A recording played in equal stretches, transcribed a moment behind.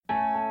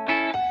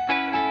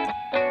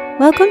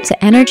Welcome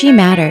to Energy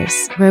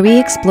Matters, where we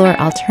explore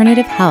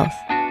alternative health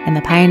in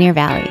the Pioneer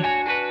Valley.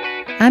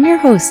 I'm your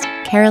host,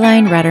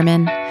 Katherine,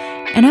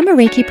 and I'm a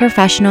Reiki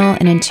professional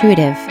and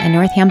intuitive in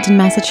Northampton,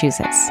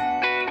 Massachusetts.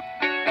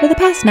 For the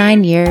past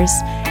 9 years,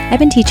 I've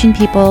been teaching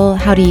people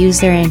how to use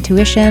their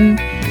intuition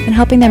and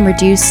helping them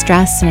reduce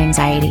stress and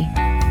anxiety.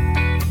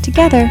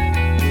 Together,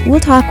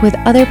 we'll talk with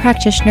other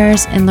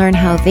practitioners and learn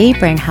how they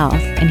bring health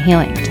and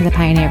healing to the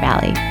Pioneer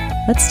Valley.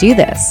 Let's do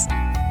this.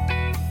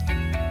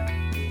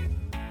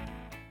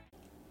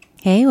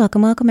 Hey,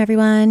 welcome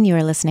everyone. You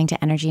are listening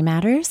to Energy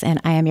Matters, and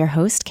I am your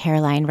host,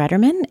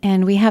 Katherine,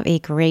 and we have a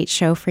great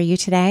show for you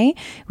today.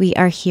 We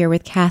are here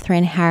with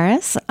Katherine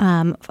Harris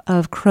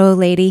of Crow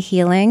Lady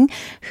Healing,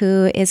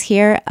 who is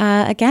here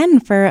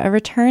again for a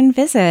return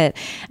visit.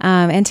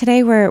 And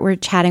today we're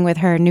chatting with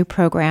her new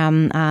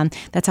program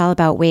that's all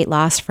about weight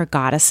loss for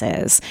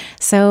goddesses.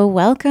 So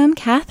welcome,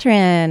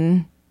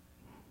 Katherine.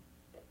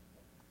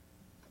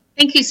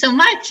 Thank you so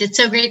much. It's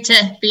so great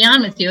to be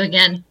on with you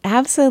again.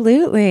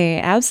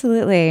 Absolutely. It's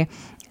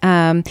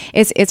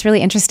really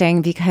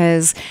interesting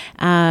because,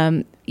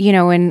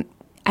 when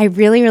I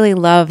really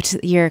loved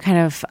your kind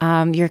of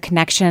your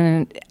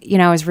connection.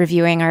 I was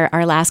reviewing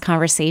our last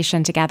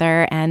conversation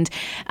together, and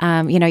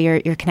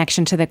your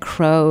connection to the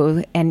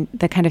crow and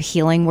the kind of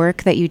healing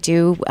work that you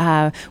do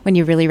when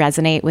you really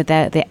resonate with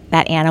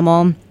that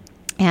animal.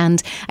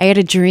 And I had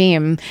a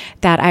dream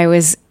that I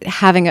was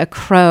having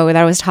that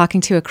I was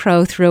talking to a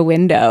crow through a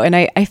window. And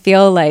I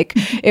feel like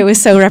it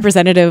was so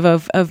representative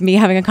of me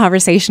having a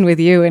conversation with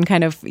you and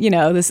kind of,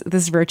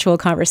 this virtual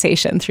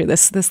conversation through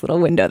this little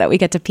window that we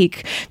get to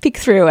peek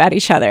through at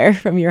each other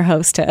from your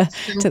host to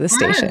the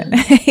station.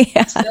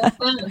 Yeah. So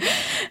fun.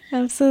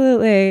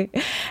 Absolutely.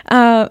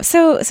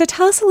 So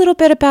tell us a little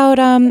bit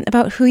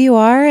about who you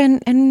are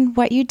and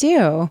what you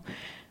do.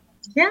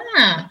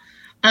 Yeah.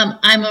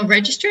 I'm a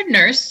registered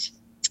nurse,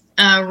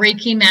 a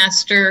Reiki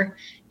master,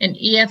 an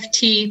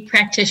EFT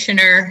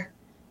practitioner,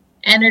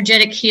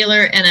 energetic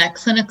healer, and a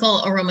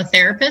clinical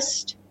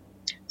aromatherapist.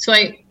 So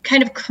I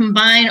kind of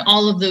combine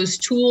all of those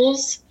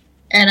tools,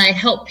 and I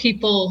help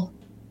people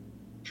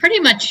pretty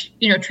much,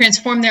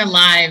 transform their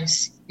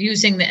lives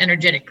using the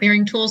energetic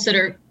clearing tools that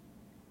are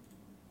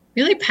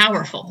really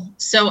powerful.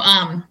 So,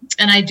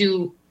 and I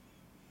do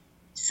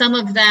some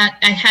of that.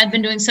 I had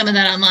been doing some of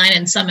that online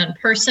and some in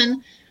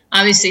person.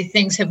 Obviously,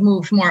 things have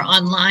moved more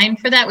online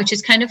for that, which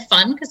is kind of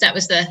fun because that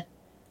was the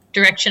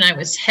direction I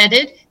was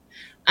headed.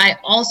 I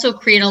also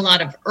create a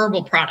lot of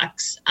herbal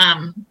products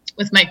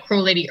with my Crow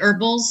Lady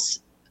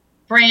Herbals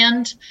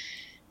brand.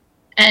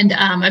 And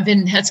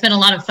it's been a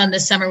lot of fun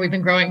this summer. We've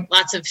been growing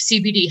lots of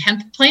CBD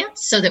hemp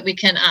plants so that we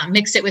can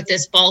mix it with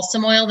this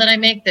balsam oil that I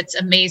make that's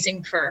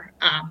amazing for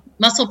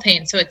muscle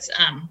pain. So it's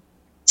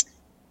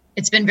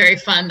been very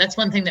fun. That's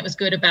one thing that was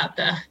good about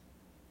the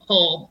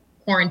whole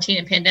quarantine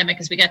and pandemic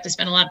is we got to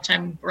spend a lot of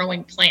time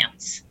growing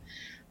plants.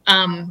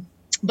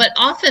 But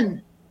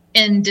often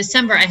in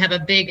December, I have a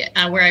big,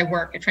 where I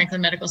work at Franklin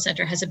Medical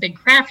Center has a big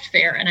craft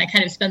fair, and I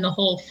kind of spend the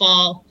whole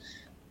fall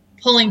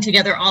pulling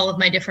together all of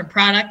my different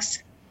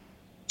products.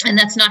 And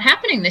that's not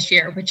happening this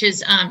year, which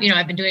is, I've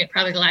been doing it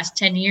probably the last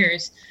 10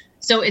 years.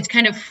 So it's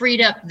kind of freed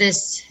up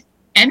this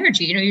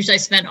energy. Usually I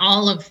spend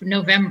all of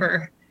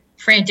November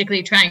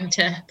frantically trying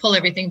to pull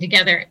everything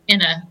together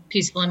in a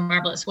peaceful and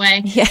marvelous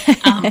way. Yeah.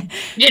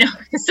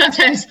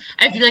 Sometimes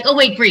I feel like, oh,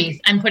 wait,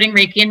 breathe. I'm putting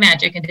Reiki and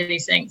magic into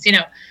these things,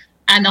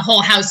 and the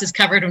whole house is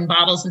covered in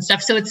bottles and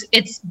stuff. So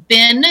it's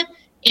been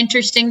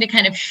interesting to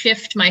kind of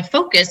shift my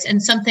focus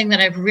and something that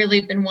I've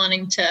really been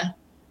wanting to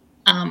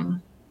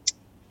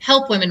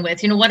help women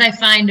with. What I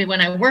find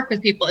when I work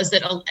with people is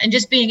that, and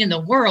just being in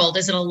the world,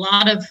 is that a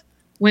lot of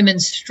women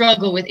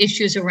struggle with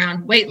issues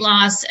around weight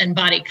loss and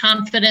body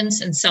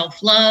confidence and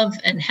self-love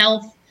and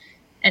health.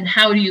 And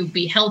how do you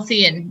be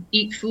healthy and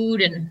eat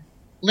food and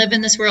live in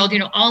this world,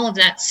 all of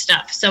that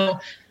stuff. So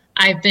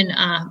I've been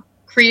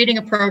creating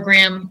a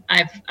program.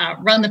 I've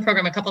run the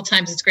program a couple of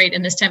times. It's great.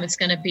 And this time it's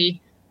going to be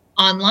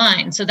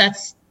online. So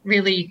that's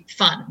really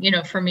fun,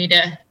 for me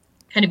to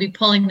kind of be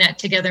pulling that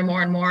together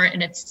more and more.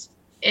 And it's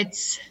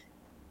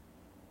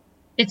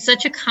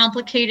such a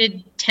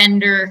complicated,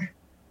 tender,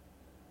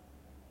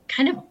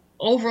 kind of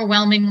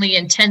overwhelmingly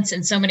intense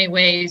in so many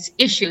ways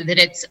issue that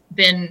it's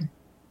been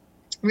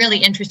really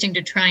interesting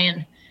to try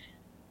and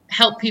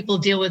help people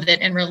deal with it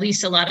and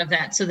release a lot of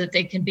that so that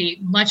they can be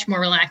much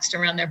more relaxed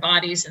around their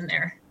bodies and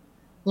their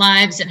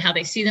lives and how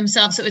they see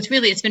themselves. So it's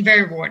been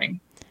very rewarding.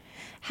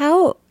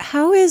 How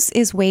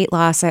is weight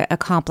loss a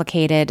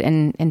complicated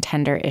and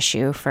tender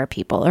issue for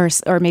people, or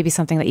maybe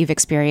something that you've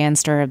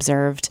experienced or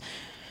observed?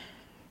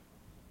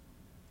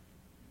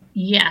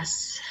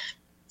 Yes.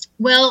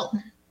 Well,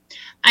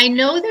 I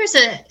know there's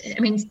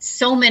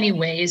so many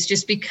ways,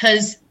 just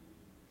because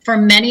for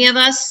many of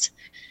us,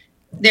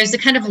 there's a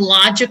kind of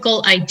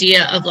logical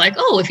idea of like,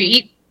 oh, if you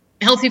eat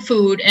healthy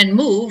food and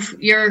move,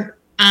 your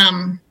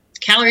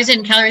calories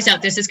in, calories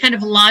out. There's this kind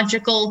of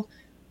logical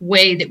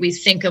way that we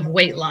think of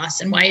weight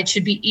loss and why it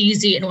should be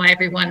easy and why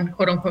everyone,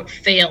 quote unquote,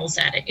 fails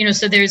at it.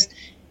 So there's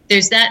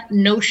there's that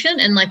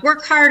notion, and like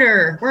work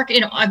harder,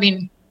 I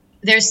mean,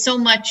 there's so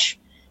much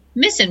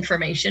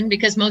misinformation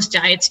because most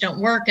diets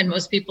don't work and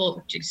most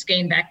people just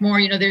gain back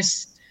more.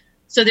 There's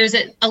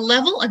a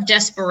level of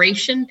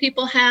desperation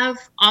people have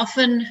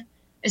often,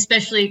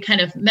 especially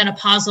kind of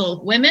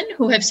menopausal women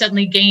who have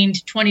suddenly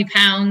gained 20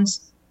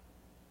 pounds,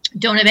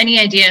 don't have any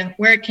idea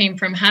where it came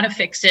from, how to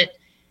fix it,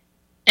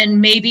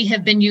 and maybe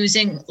have been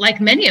using, like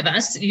many of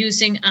us,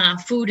 using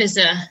food as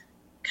a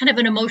kind of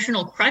an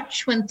emotional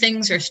crutch when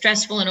things are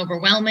stressful and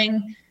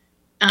overwhelming.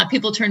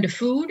 People turn to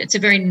food. It's a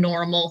very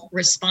normal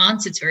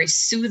response. It's very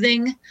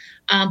soothing,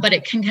 but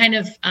it can kind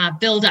of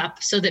build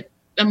up so that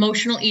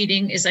emotional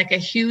eating is like a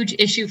huge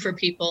issue for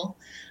people.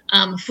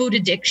 Food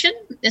addiction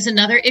is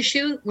another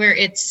issue where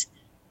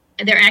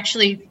they're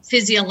actually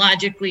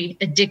physiologically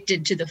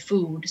addicted to the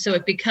food. So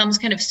it becomes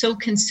kind of so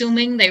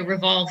consuming, they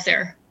revolve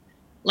their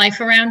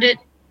life around it.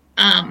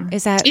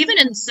 Is that even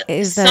in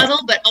subtle,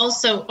 but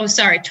also,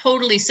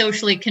 totally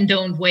socially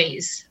condoned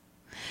ways?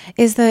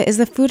 Is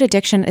the food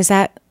addiction, is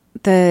that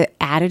the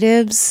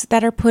additives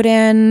that are put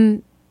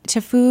in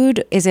to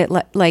food? Is it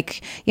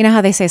like,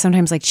 how they say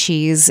sometimes like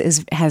cheese is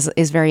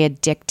very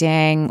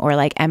addicting, or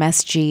like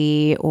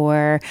MSG,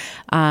 or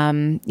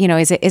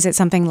is it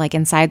something like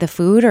inside the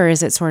food, or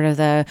is it sort of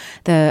the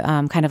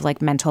kind of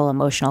like mental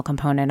emotional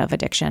component of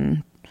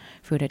addiction,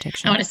 food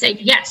addiction? I want to say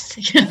yes.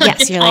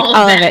 Yes, you're like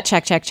all of it.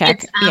 Check.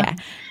 Yeah,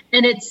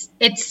 and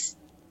it's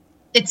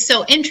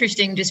so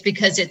interesting just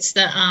because it's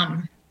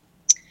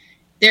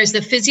there's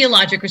the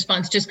physiologic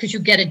response just because you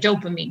get a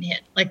dopamine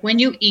hit. Like when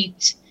you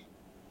eat,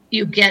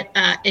 you get,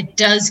 it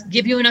does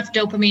give you enough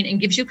dopamine and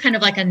gives you kind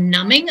of like a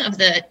numbing of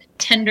the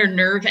tender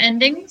nerve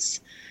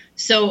endings.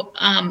 So,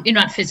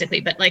 not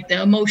physically, but like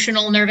the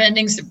emotional nerve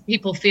endings,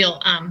 people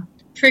feel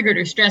triggered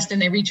or stressed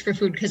and they reach for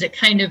food because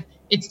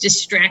it's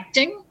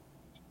distracting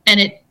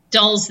and it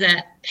dulls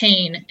that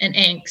pain and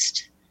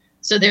angst.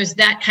 So there's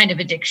that kind of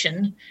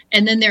addiction.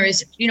 And then there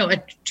is,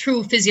 a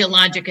true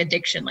physiologic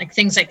addiction, like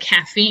things like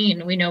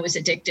caffeine we know is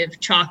addictive.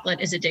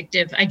 Chocolate is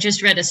addictive. I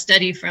just read a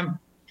study from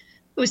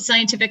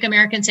Scientific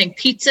American saying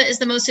pizza is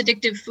the most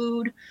addictive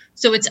food.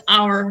 So it's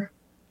our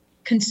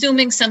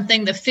consuming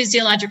something, the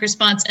physiologic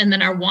response, and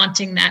then our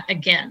wanting that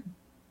again,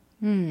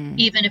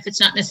 even if it's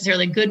not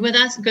necessarily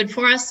good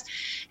for us.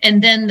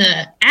 And then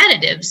the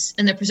additives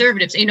and the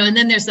preservatives, and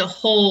then there's the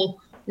whole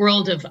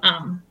world of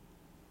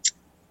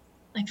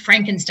like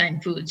Frankenstein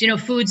foods,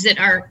 foods that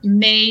are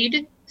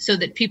made so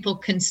that people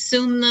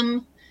consume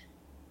them,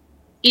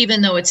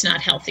 even though it's not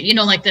healthy,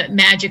 like the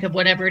magic of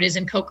whatever it is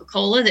in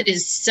Coca-Cola that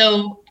is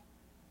so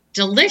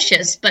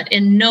delicious, but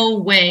in no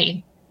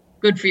way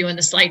good for you in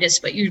the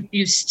slightest. But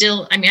you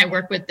still, I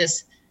work with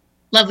this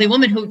lovely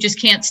woman who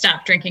just can't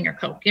stop drinking her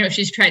Coke.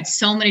 She's tried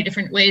so many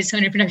different ways, so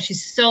many different times.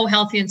 She's so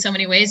healthy in so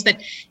many ways, but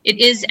it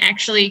is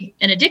actually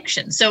an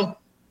addiction. So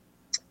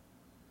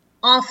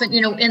often,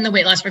 in the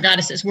Weight Loss for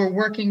Goddesses, we're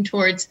working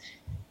towards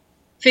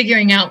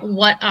figuring out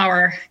what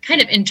our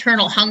kind of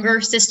internal hunger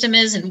system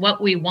is and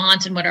what we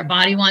want and what our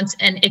body wants.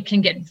 And it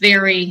can get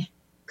very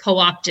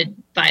co-opted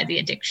by the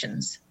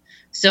addictions.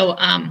 So,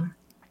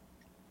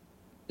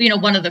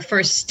 one of the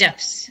first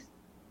steps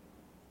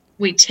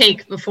we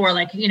take before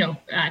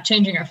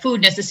changing our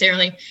food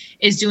necessarily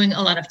is doing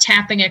a lot of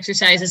tapping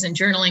exercises and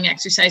journaling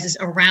exercises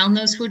around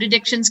those food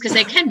addictions, because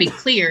they can be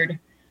cleared.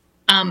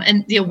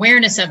 And the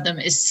awareness of them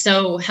is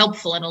so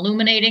helpful and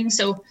illuminating.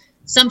 So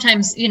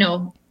sometimes,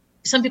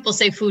 some people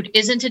say food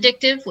isn't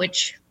addictive,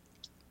 which,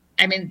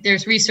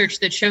 there's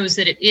research that shows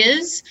that it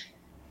is.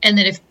 And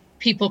that if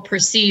people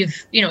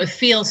perceive, it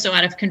feels so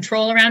out of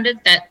control around it,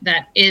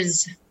 that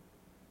is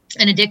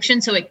an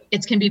addiction. So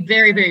it can be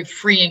very, very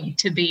freeing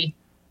to be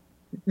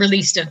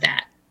released of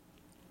that.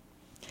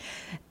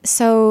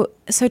 So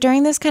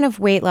during this kind of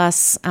Weight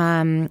Loss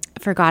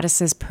for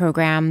Goddesses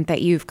program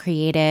that you've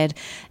created,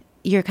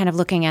 you're kind of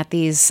looking at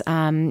these,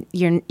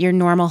 your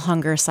normal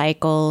hunger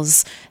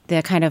cycles,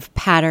 the kind of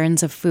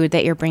patterns of food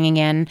that you're bringing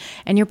in,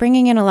 and you're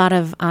bringing in a lot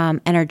of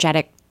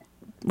energetic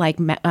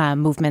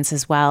movements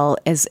as well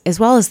as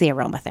the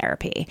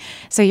aromatherapy.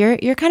 So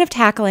you're kind of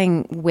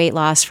tackling weight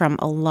loss from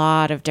a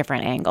lot of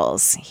different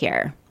angles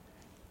here.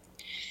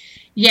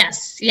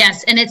 Yes.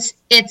 And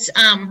it's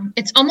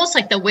almost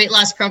like the weight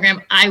loss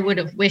program I would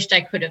have wished I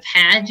could have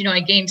had.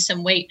 I gained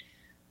some weight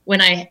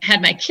when I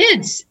had my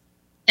kids,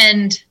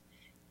 and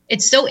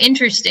it's so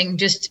interesting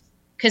just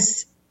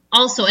because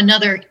also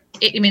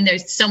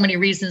there's so many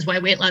reasons why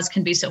weight loss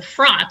can be so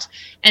fraught.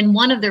 And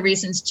one of the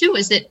reasons too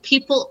is that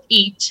people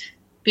eat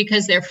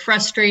because they're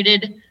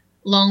frustrated,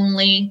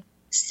 lonely,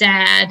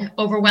 sad,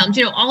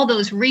 overwhelmed, all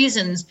those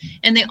reasons.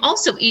 And they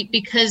also eat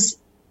because,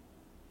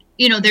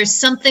 there's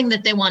something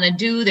that they want to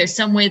do. There's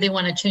some way they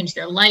want to change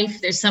their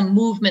life. There's some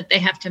movement they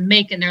have to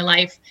make in their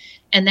life.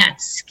 And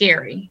that's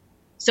scary.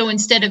 So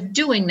instead of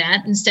doing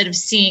that, instead of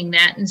seeing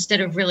that,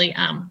 instead of really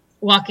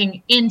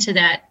walking into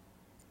that,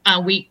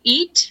 we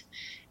eat.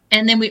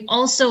 And then we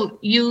also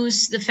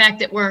use the fact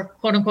that we're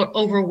quote unquote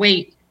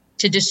overweight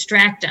to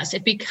distract us.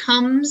 It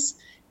becomes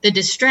the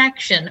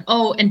distraction.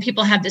 Oh, and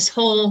people have this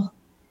whole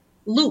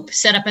loop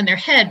set up in their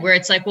head where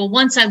it's like, well,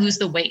 once I lose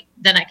the weight,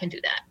 then I can do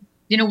that.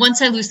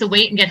 Once I lose the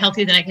weight and get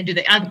healthy, then I can do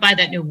that. I'll buy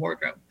that new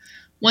wardrobe.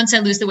 Once I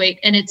lose the weight.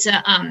 And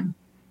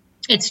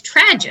it's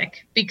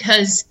tragic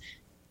because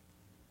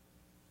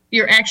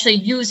you're actually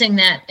using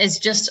that as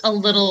just a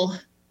little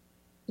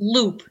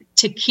loop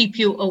to keep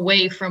you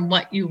away from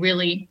what you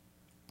really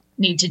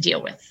need to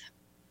deal with.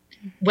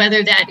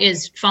 Whether that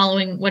is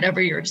following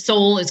whatever your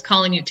soul is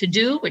calling you to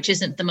do, which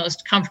isn't the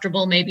most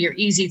comfortable, maybe or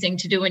easy thing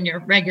to do in your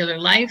regular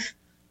life.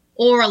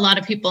 Or a lot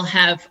of people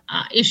have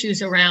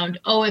issues around,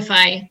 if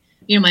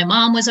my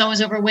mom was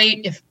always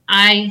overweight. If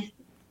I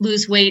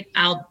lose weight,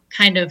 I'll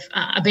kind of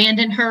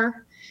abandon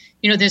her.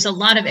 There's a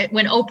lot of it.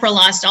 When Oprah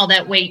lost all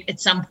that weight at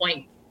some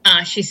point,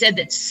 she said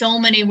that so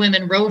many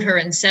women wrote her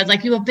and said,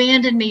 like, you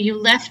abandoned me,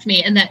 you left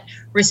me. And that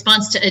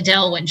response to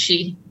Adele when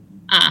she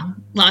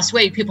lost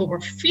weight, people were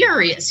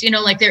furious.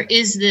 Like there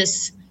is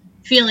this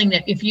feeling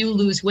that if you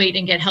lose weight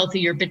and get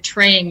healthy, you're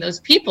betraying those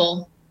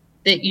people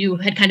that you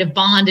had kind of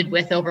bonded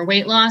with over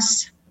weight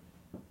loss.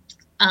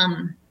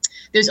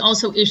 There's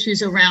also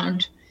issues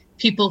around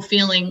people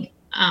feeling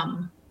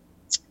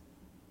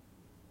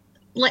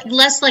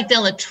less like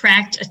they'll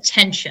attract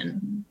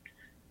attention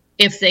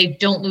if they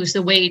don't lose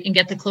the weight and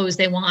get the clothes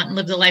they want and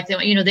live the life they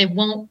want. They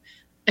won't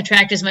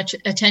attract as much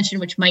attention,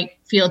 which might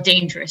feel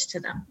dangerous to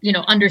them.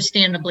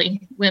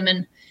 Understandably,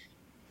 women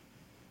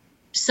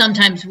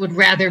sometimes would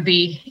rather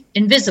be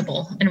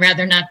invisible and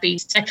rather not be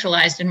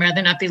sexualized and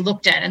rather not be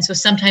looked at. And so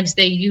sometimes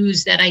they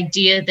use that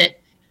idea that,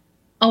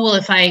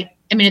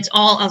 it's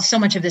all, so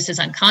much of this is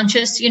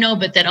unconscious,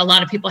 but that a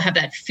lot of people have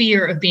that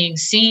fear of being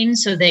seen.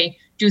 So they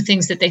do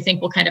things that they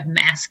think will kind of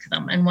mask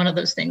them. And one of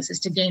those things is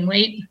to gain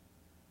weight.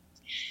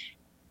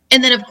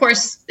 And then, of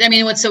course,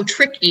 what's so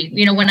tricky,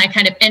 when I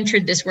kind of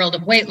entered this world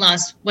of weight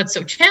loss, what's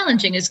so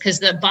challenging is because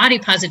the body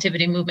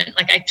positivity movement,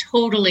 like I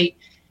totally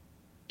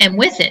am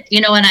with it,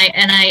 and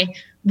I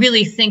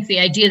really think the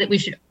idea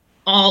that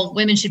all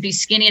women should be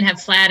skinny and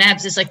have flat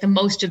abs is like the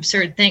most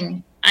absurd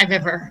thing I've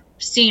ever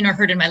seen or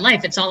heard in my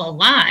life. It's all a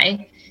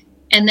lie.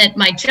 And that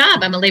my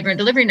job, I'm a labor and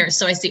delivery nurse,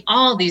 so I see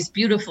all these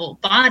beautiful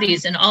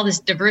bodies and all this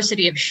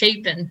diversity of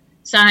shape and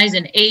size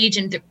and age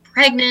and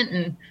pregnant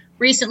and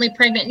recently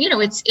pregnant.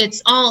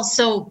 It's all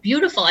so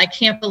beautiful. I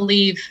can't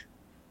believe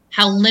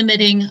how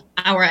limiting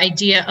our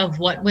idea of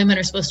what women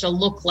are supposed to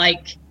look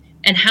like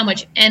and how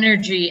much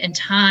energy and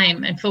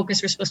time and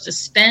focus we're supposed to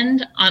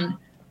spend on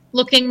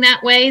looking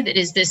that way. That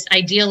is this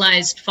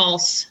idealized,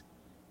 false,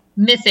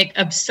 mythic,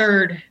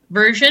 absurd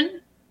version,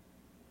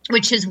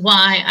 which is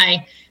why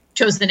I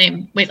chose the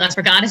name Weight Loss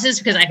for Goddesses,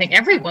 because I think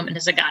every woman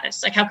is a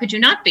goddess. Like, how could you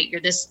not be? You're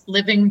this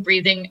living,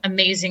 breathing,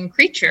 amazing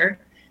creature.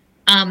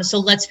 So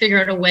let's figure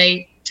out a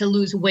way to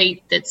lose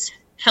weight that's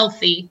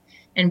healthy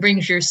and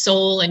brings your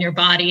soul and your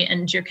body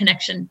and your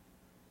connection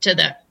to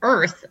the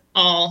earth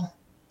all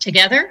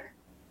together.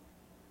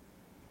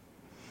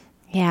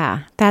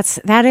 Yeah,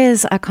 that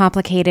is a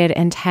complicated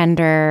and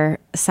tender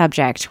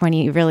subject when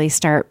you really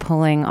start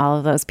pulling all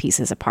of those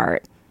pieces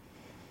apart.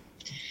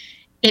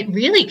 It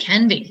really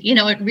can be,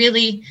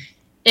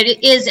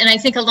 it is. And I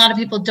think a lot of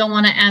people don't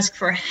want to ask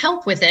for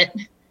help with it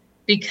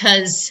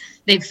because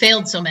they've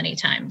failed so many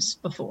times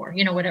before,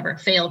 whatever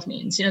failed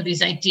means,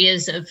 these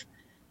ideas of,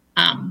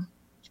 I'm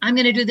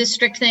going to do this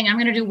strict thing. I'm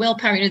going to do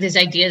willpower. These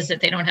ideas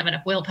that they don't have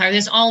enough willpower.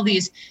 There's all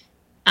these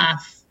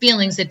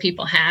feelings that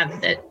people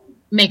have that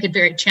make it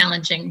very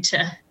challenging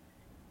to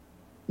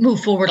move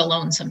forward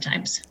alone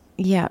sometimes.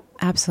 Yeah,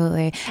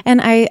 absolutely.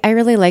 And I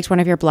really liked one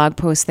of your blog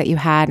posts that you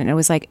had, and it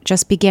was like,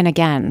 just begin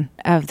again,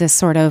 of this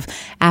sort of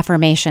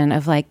affirmation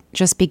of like,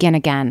 just begin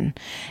again.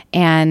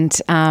 And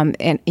on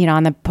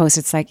the post,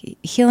 it's like,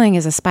 healing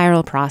is a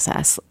spiral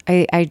process.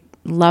 I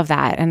love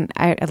that. And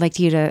I'd like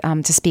you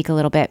to speak a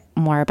little bit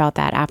more about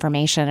that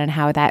affirmation and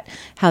how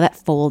that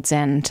folds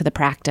into the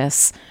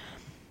practice.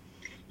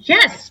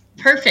 Yes,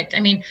 perfect.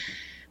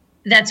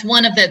 That's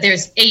one of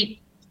there's 8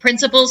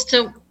 principles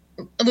to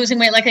losing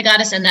weight like a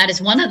goddess, and that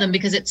is one of them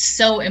because it's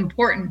so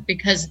important,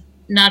 because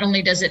not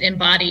only does it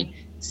embody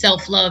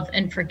self-love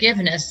and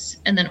forgiveness,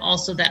 and then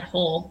also that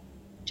whole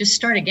just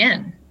start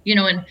again,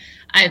 and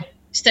I've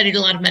studied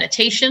a lot of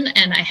meditation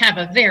and I have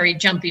a very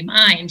jumpy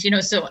mind,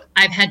 so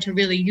I've had to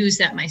really use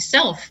that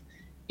myself.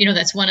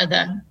 That's one of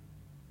the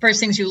first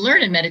things you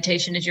learn in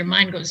meditation is your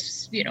mind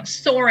goes,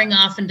 soaring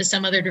off into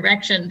some other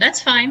direction.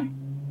 That's fine.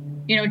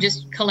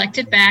 Just collect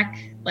it back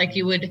like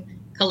you would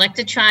collect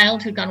a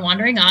child who'd gone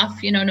wandering off.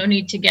 No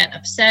need to get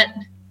upset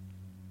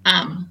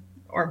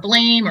or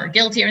blame or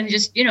guilty or anything.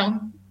 Just,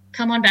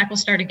 come on back, we'll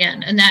start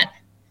again. And that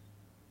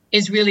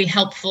is really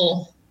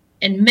helpful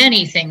in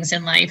many things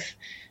in life,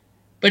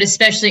 but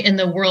especially in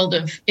the world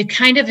of, it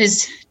kind of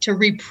is to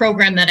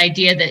reprogram that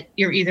idea that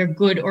you're either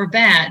good or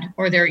bad,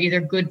 or there are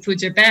either good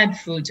foods or bad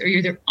foods, or you're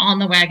either on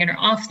the wagon or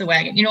off the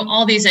wagon.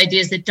 All these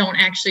ideas that don't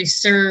actually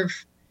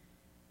serve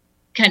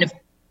kind of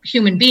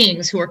human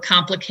beings who are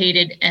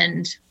complicated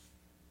and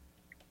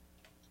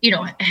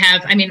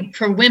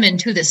for women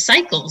too, the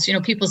cycles,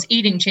 people's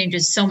eating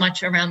changes so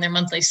much around their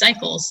monthly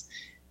cycles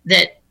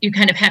that you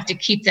kind of have to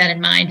keep that in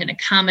mind and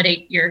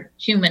accommodate your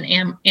human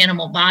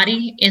animal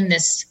body in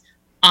this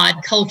odd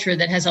culture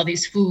that has all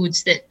these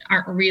foods that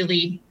aren't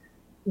really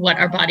what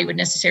our body would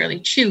necessarily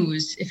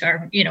choose if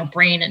our,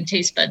 brain and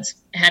taste buds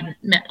hadn't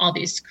met all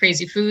these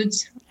crazy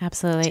foods.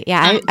 Absolutely.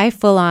 Yeah. I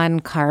full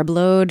on carb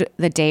load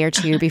the day or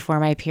two before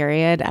my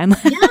period. I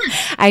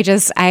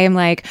am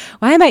like,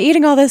 why am I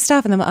eating all this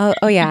stuff? And then,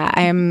 oh yeah,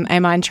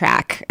 I'm on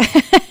track.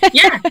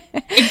 Yeah,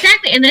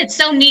 exactly. And it's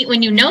so neat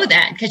when you know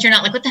that, because you're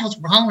not like, what the hell's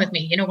wrong with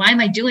me? Why am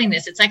I doing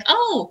this? It's like,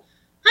 oh,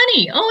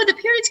 honey, the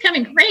period's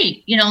coming.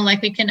 Great.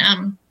 Like we can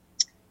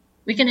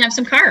have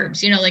some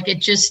carbs, like it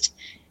just,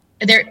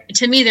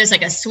 to me, there's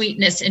like a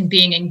sweetness in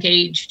being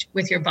engaged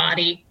with your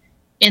body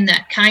in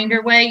that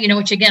kinder way,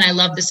 which again, I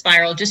love the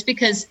spiral just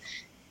because,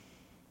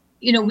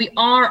 we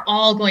are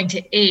all going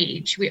to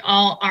age. We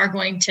all are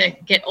going to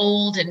get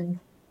old and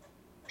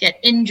get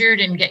injured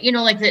and get,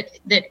 like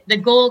that the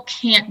goal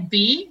can't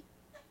be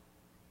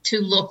to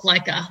look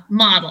like a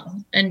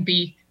model and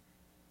be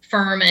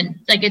firm. And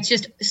like, it's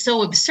just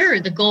so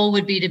absurd. The goal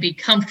would be to be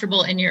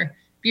comfortable in your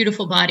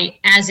beautiful body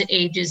as it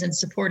ages and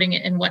supporting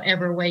it in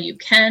whatever way you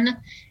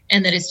can.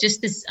 And that it's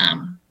just this,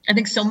 I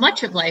think so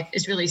much of life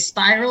is really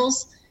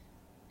spirals,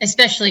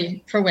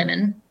 especially for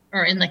women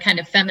or in the kind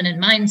of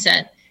feminine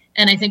mindset.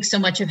 And I think so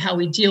much of how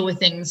we deal with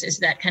things is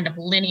that kind of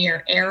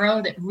linear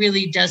arrow that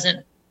really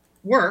doesn't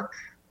work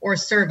or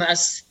serve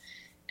us.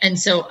 And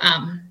so,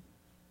 and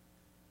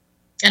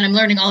I'm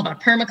learning all about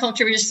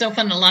permaculture, which is so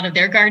fun. A lot of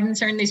their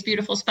gardens are in these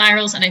beautiful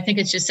spirals. And I think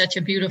it's just such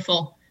a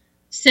beautiful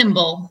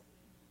symbol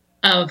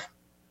of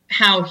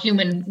how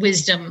human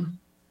wisdom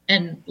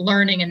and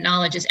learning and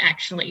knowledge is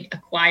actually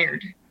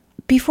acquired.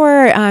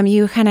 Before,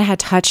 you kind of had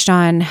touched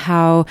on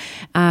how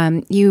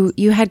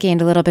you had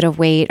gained a little bit of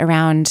weight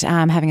around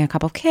having a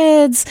couple of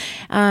kids.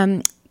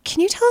 Can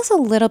you tell us a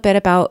little bit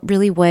about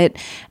really what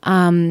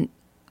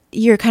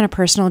your kind of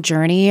personal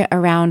journey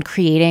around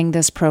creating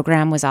this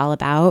program was all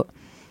about?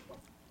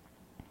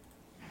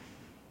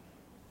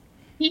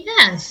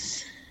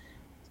 Yes.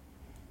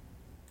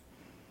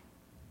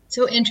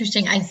 So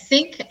interesting. I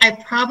think I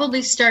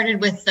probably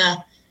started with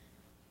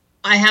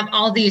I have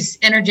all these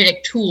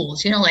energetic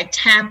tools, like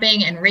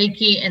tapping and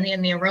Reiki and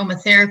the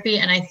aromatherapy.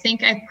 And I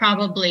think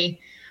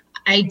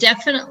I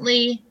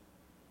definitely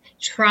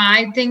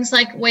tried things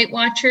like Weight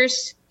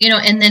Watchers,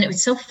 and then it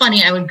was so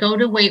funny. I would go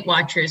to Weight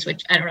Watchers,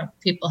 which I don't know if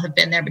people have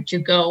been there, but you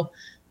go,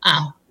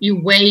 you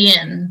weigh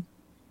in.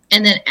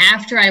 And then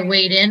after I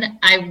weighed in,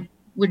 I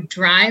would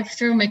drive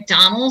through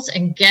McDonald's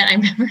and I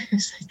remember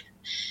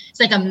it's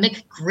like a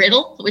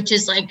McGriddle, which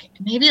is like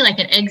maybe like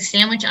an egg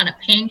sandwich on a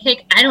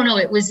pancake. I don't know.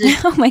 It was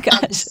oh my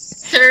gosh,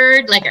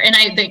 absurd.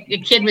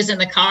 The kid was in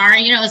the car.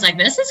 I was like,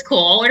 this is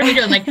cool. What are we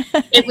doing? Like,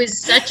 it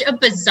was such a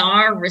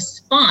bizarre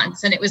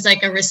response, and it was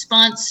like a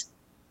response,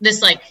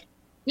 this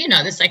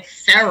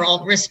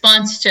feral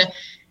response to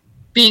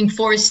being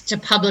forced to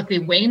publicly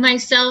weigh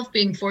myself,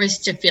 being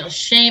forced to feel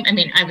shame. I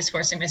mean, I was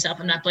forcing myself.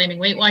 I'm not blaming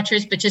Weight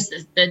Watchers, but just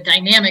the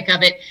dynamic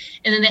of it.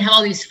 And then they have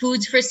all these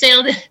foods for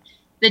sale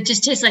that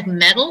just taste like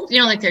metal,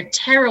 like they're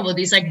terrible.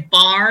 These like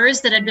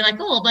bars that I'd be like,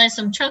 oh, I'll buy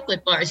some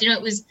chocolate bars.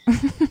 It was,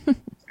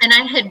 and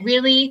I had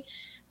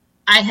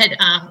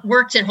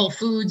worked at Whole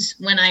Foods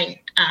when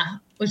I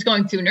was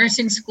going through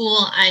nursing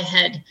school. I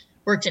had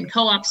worked in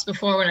co-ops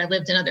before when I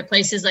lived in other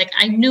places. Like,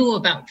 I knew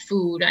about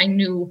food. I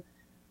knew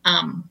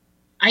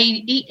I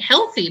eat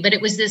healthy, but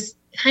it was this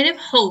kind of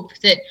hope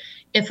that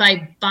if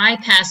I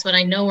bypass what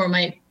I know are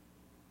my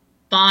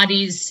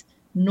body's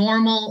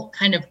normal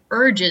kind of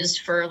urges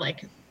for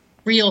like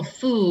real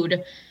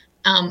food,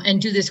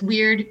 and do this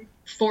weird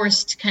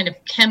forced kind of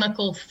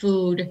chemical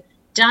food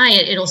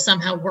diet, it'll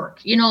somehow work.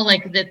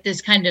 Like that,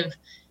 this kind of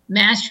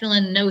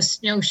masculine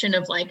notion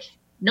of like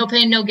no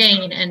pain, no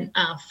gain, and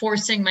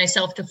forcing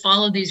myself to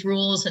follow these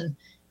rules and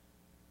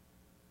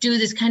do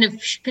this kind of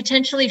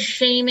potentially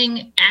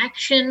shaming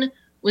action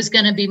was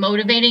going to be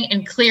motivating.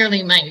 And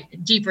clearly my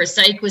deeper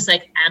psyche was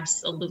like,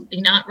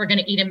 absolutely not. We're going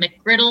to eat a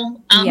McGriddle.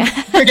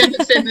 We're going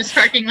to sit in this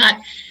parking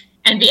lot.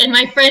 And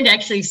my friend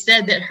actually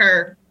said that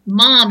her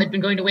mom had been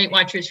going to Weight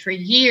Watchers for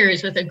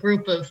years with a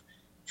group of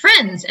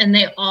friends, and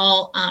they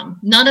all,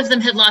 none of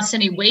them had lost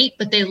any weight,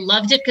 but they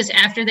loved it because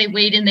after they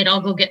weighed in, they'd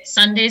all go get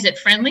sundaes at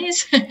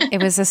Friendly's.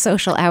 It was a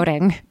social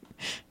outing.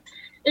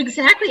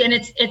 Exactly. And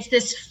it's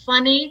this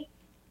funny,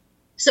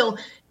 so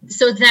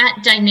that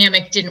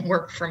dynamic didn't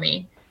work for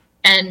me.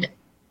 And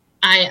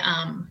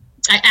I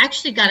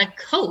actually got a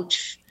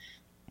coach.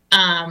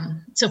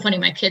 So funny,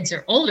 my kids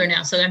are older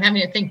now, so I'm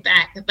having to think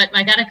back, but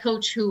I got a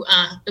coach who,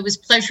 it was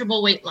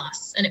pleasurable weight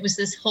loss. And it was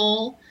this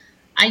whole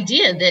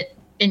idea that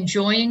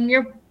enjoying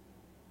your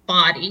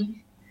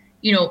body,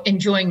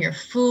 enjoying your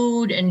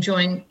food,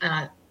 enjoying,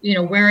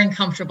 wearing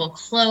comfortable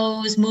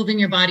clothes, moving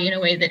your body in a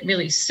way that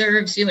really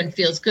serves you and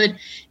feels good.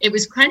 It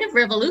was kind of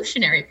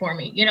revolutionary for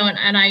me,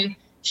 and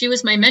she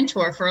was my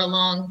mentor for a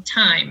long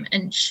time.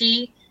 And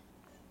she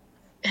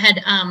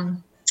had,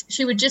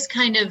 she would just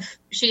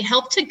she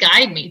helped to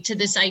guide me to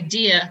this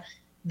idea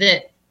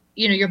that,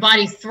 your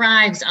body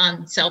thrives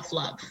on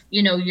self-love.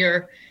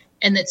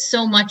 and that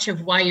so much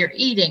of why you're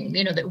eating,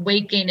 that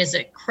weight gain is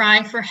a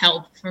cry for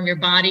help from your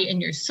body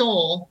and your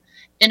soul.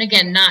 And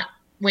again, not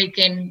weight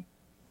gain,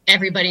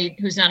 everybody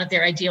who's not at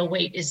their ideal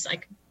weight is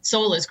like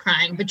soul is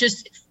crying, but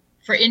just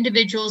for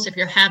individuals, if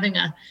you're having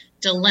a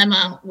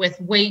dilemma with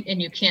weight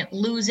and you can't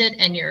lose it,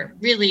 and you're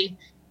really,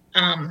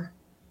 I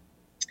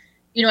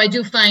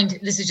do find,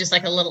 this is just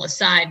like a little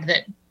aside,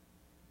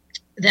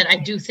 that I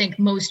do think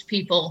most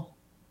people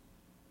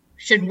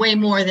should weigh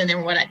more than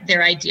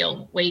their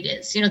ideal weight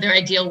is. Their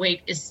ideal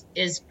weight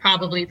is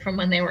probably from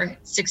when they were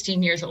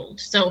 16 years old.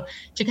 So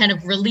to kind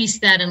of release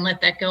that and let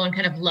that go and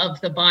kind of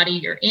love the body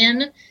you're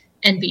in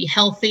and be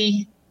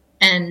healthy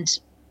and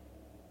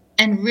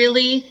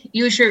really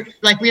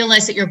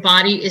realize that your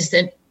body is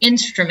an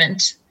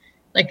instrument,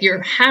 like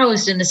you're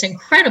housed in this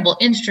incredible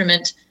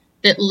instrument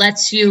that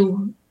lets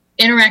you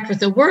interact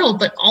with the world,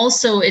 but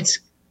also it's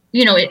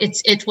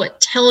what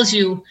tells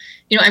you,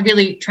 I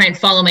really try and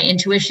follow my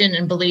intuition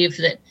and believe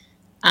that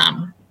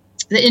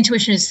the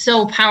intuition is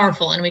so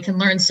powerful and we can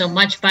learn so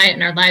much by it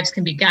and our lives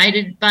can be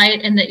guided by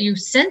it, and that you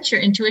sense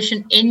your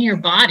intuition in your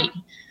body.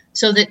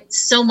 So that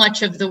so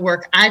much of the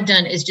work I've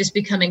done is just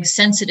becoming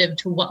sensitive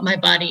to what my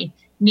body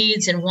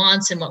needs and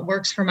wants and what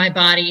works for my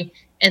body,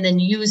 and then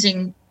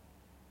using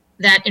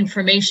that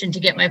information to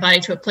get my body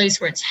to a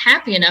place where it's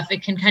happy enough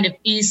it can kind of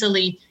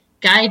easily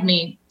guide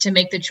me to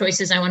make the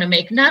choices I want to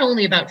make, not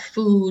only about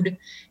food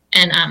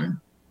and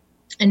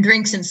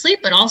drinks and sleep,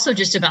 but also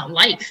just about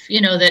life,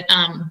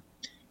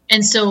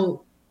 and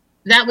so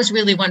that was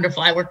really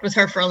wonderful. I worked with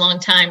her for a long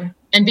time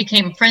and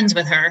became friends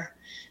with her.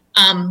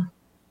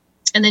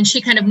 And then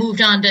she kind of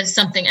moved on to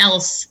something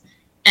else.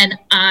 And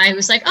I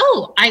was like,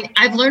 oh,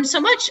 I've learned so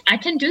much. I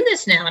can do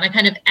this now. And I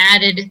kind of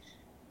added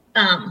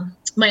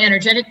my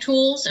energetic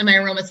tools and my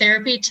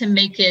aromatherapy to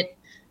make it,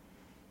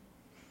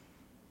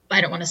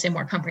 I don't want to say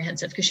more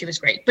comprehensive because she was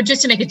great, but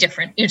just to make it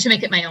different, to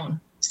make it my own.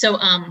 So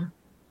that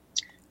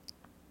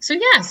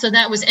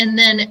was, and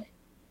then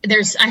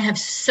I have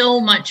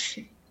so much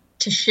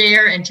to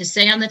share and to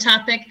say on the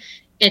topic.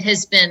 It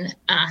has been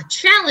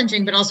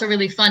challenging, but also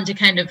really fun to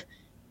kind of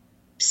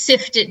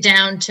sift it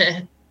down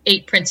to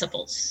 8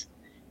 principles.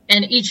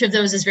 And each of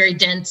those is very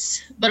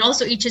dense, but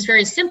also each is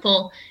very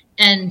simple.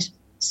 And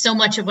so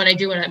much of what I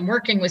do when I'm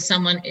working with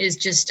someone is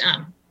just,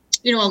 a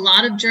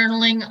lot of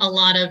journaling, a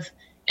lot of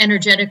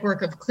energetic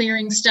work of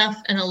clearing stuff,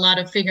 and a lot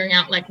of figuring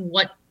out like,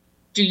 what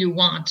do you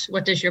want?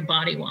 What does your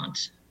body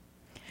want?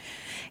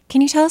 Can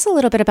you tell us a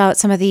little bit about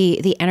some of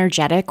the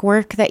energetic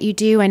work that you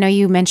do? I know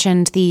you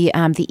mentioned the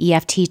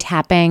EFT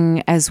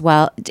tapping as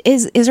well.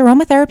 Is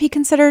aromatherapy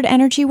considered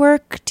energy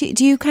work?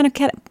 Do you kind of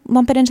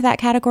lump it into that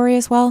category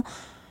as well?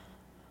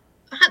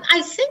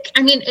 I think,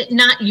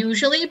 not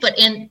usually, but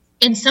in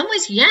some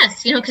ways,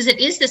 yes, because it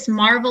is this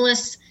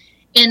marvelous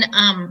in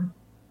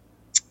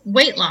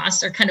weight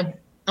loss or kind of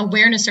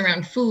awareness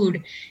around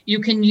food. You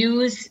can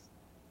use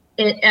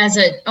it as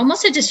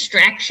almost a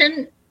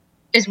distraction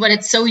is what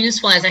it's so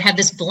useful as. I have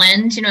this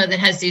blend, that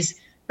has these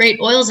great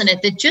oils in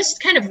it that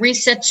just kind of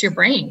resets your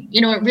brain.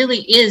 It really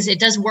is. It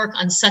does work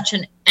on such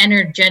an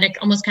energetic,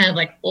 almost kind of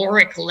like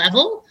auric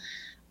level.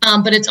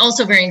 But it's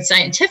also very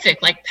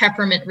scientific, like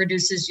peppermint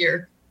reduces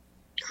your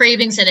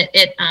cravings and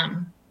it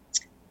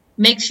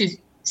makes you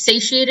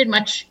satiated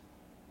much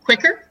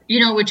quicker,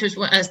 which was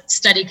what a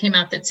study came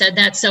out that said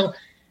that. So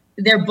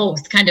they're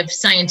both kind of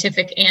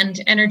scientific and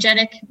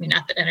energetic.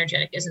 Not that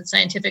energetic isn't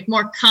scientific,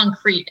 more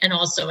concrete and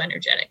also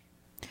energetic.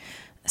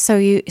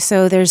 So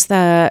there's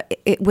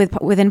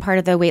within part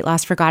of the Weight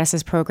Loss for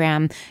Goddesses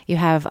program, you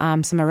have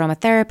some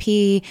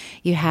aromatherapy,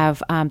 you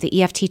have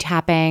the EFT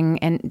tapping,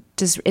 and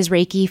is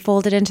Reiki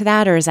folded into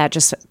that, or is that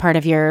just part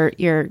of your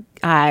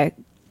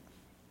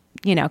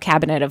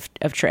cabinet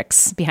of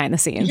tricks behind the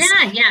scenes?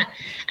 Yeah.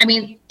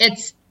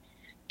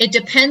 It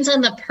depends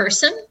on the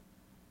person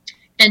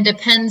and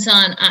depends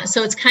on,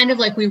 so it's kind of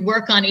like we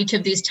work on each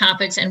of these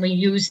topics and we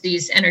use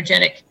these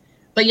energetic.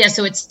 But yeah,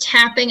 so it's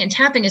tapping, and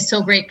tapping is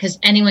so great because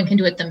anyone can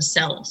do it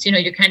themselves.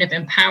 You're kind of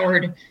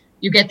empowered.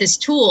 You get this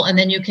tool and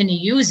then you can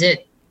use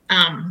it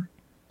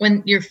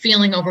when you're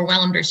feeling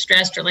overwhelmed or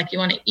stressed or like you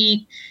want to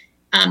eat.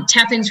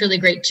 Tapping is really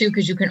great too,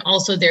 because you can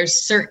also, there's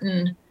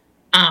certain,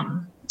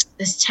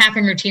 this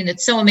tapping routine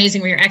that's so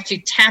amazing where you're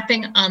actually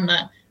tapping on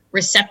the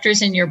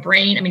receptors in your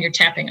brain. You're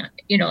tapping on,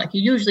 like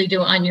you usually do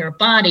on your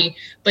body,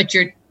 but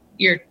you're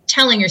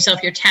telling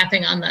yourself you're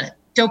tapping on the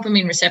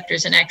dopamine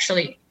receptors, and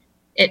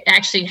it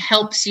actually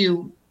helps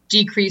you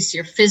decrease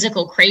your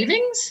physical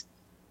cravings,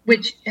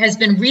 which has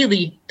been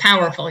really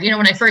powerful.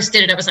 When I first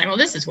did it, I was like, well,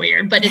 this is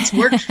weird, but it's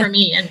worked for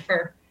me and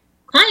for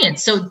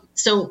clients. So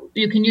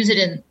you can use it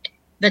in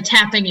the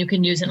tapping. You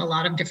can use it in a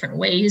lot of different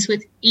ways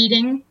with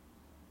eating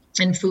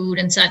and food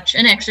and such,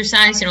 and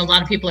exercise. A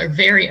lot of people are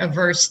very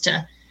averse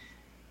to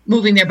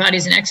moving their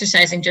bodies and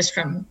exercising just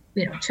from,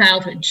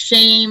 childhood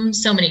shame,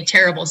 so many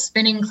terrible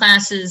spinning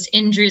classes,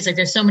 injuries. Like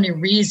there's so many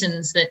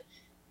reasons that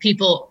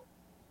people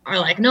are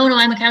like, no,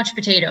 I'm a couch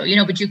potato,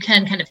 but you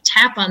can kind of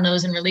tap on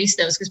those and release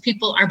those because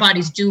our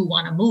bodies do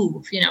want to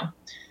move,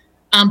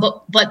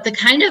 But the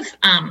kind of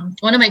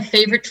one of my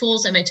favorite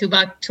tools in my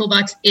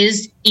toolbox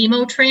is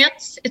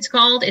Emotrance. It's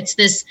called. It's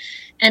this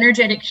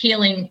energetic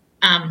healing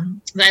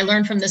that I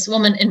learned from this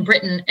woman in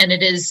Britain, and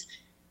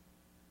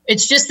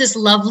it's just this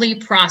lovely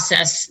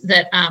process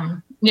that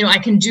I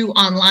can do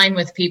online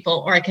with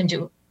people, or I can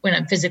do when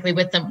I'm physically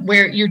with them,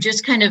 where you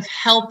just kind of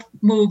help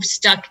move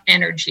stuck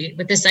energy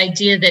with this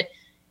idea that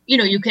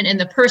you can, and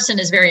the person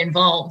is very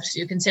involved. So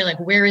you can say, like,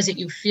 where is it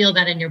you feel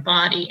that in your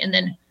body, and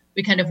then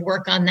we kind of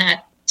work on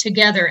that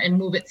together and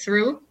move it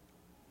through.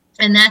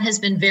 And that has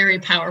been very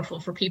powerful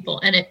for people.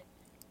 And it,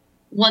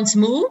 once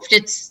moved,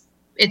 it's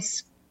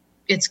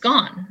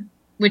gone,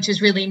 which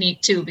is really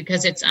neat too,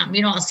 because it's,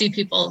 I'll see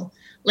people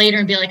later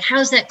and be like,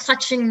 how's that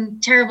clutching,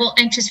 terrible,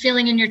 anxious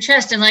feeling in your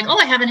chest? And like, oh,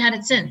 I haven't had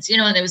it since,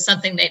 and it was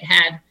something they'd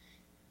had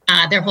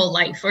their whole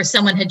life, or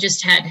someone had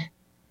just had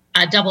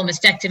a double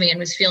mastectomy and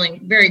was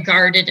feeling very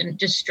guarded and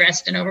just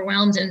stressed and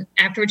overwhelmed. And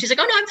afterwards she's like,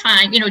 oh no, I'm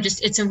fine.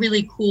 It's a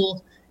really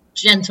cool,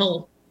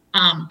 gentle,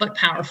 but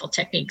powerful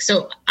technique.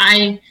 So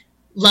I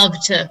love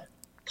to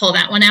pull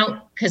that one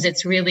out, because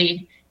it's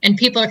really, and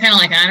people are kind of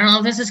like, I don't know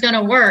if this is going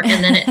to work.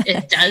 And then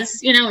it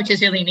does, which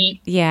is really neat.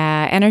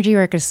 Yeah. Energy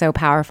work is so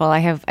powerful. I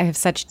have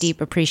such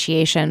deep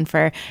appreciation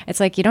for,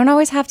 it's like, you don't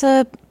always have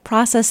to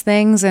process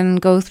things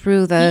and go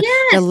through the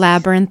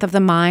labyrinth of the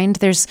mind.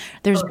 There's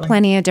totally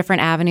plenty of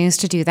different avenues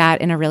to do that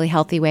in a really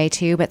healthy way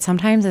too. But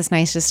sometimes it's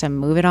nice just to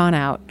move it on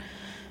out.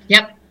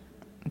 Yep.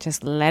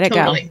 Just let it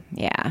go.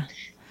 Yeah.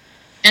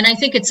 And I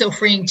think it's so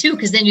freeing too,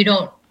 because then you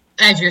don't,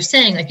 as you're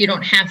saying, like, you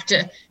don't have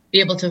to be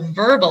able to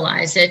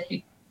verbalize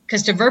it,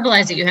 because to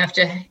verbalize it, you have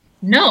to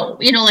know,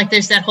 like,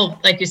 there's that whole,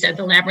 like you said,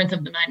 the labyrinth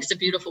of the mind is a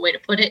beautiful way to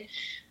put it.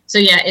 So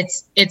yeah,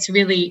 it's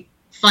really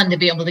fun to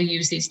be able to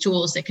use these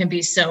tools that can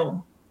be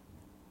so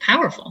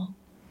powerful.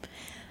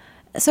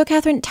 So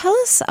Katherine, tell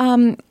us,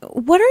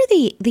 what are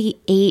the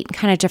 8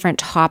 kind of different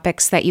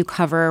topics that you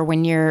cover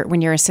when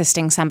you're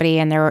assisting somebody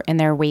in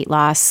their weight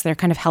loss, their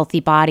kind of healthy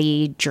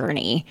body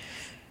journey?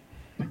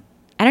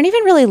 I don't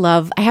even really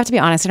I have to be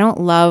honest, I don't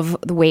love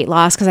the weight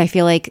loss, because I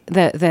feel like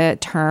the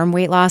term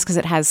weight loss, because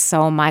it has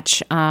so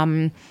much,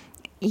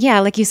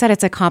 like you said,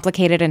 it's a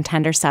complicated and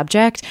tender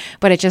subject,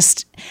 but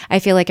I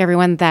feel like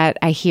everyone that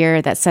I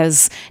hear that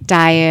says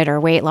diet or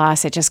weight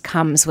loss, it just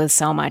comes with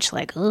so much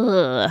like,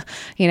 ugh,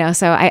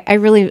 so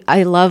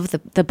I love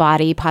the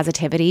body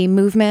positivity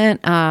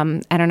movement.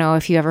 I don't know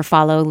if you ever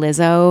follow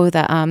Lizzo,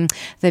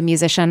 the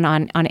musician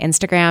on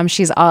Instagram.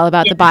 She's all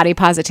about the body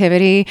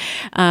positivity.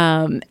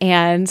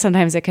 And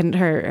sometimes it can,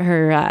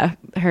 her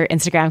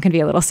Instagram can be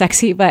a little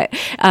sexy, but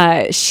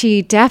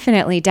she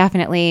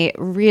definitely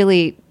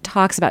really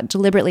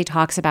deliberately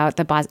talks about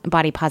the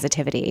body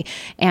positivity.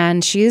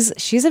 And she's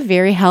a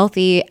very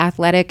healthy,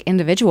 athletic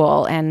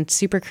individual and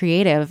super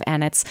creative.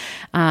 And it's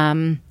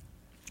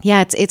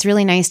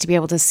really nice to be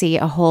able to see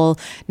a whole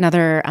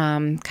another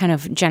kind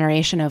of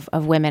generation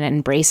of women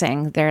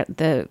embracing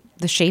the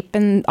shape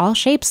and all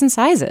shapes and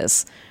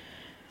sizes.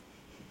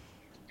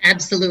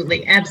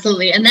 Absolutely.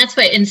 And that's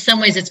why in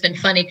some ways it's been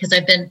funny, because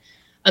I've been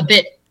a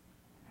bit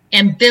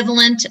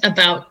ambivalent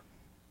about,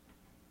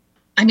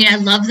 I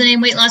love the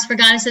name Weight Loss for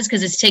Goddesses,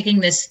 because it's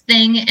taking this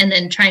thing and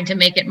then trying to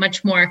make it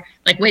much more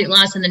like weight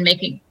loss, and then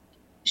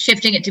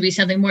shifting it to be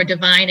something more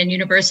divine and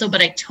universal.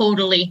 But I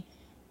totally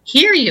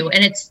hear you.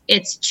 And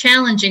it's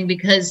challenging,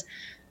 because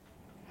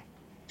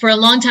for a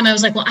long time I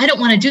was like, well, I don't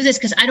want to do this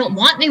because I don't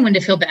want anyone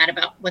to feel bad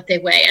about what they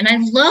weigh. And I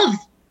love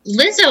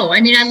Lizzo.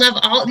 I love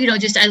all,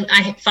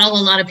 I follow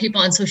a lot of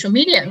people on social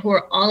media who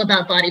are all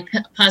about body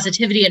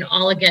positivity and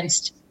all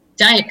against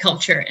diet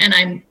culture. And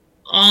I'm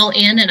all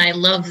in, and I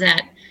love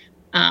that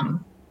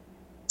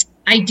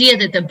idea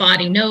that the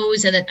body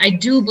knows, and that I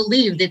do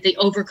believe that the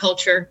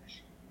overculture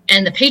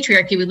and the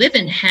patriarchy we live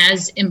in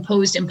has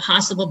imposed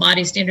impossible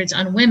body standards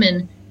on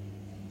women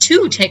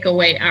to take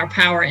away our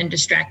power and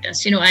distract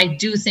us. I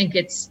do think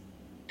it's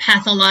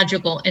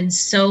pathological in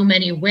so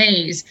many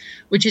ways,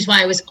 which is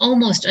why I was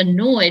almost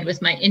annoyed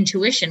with my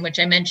intuition, which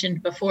I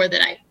mentioned before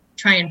that I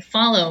try and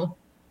follow,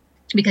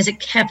 because it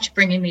kept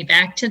bringing me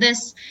back to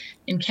this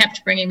and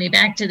kept bringing me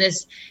back to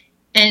this.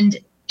 And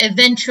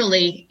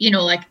eventually,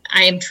 like,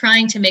 I am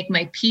trying to make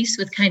my peace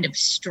with kind of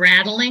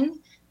straddling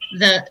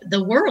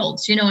the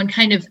worlds, and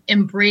kind of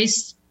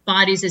embrace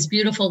bodies as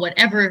beautiful,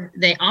 whatever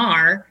they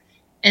are.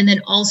 And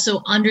then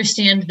also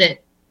understand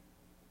that,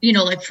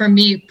 like, for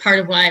me, part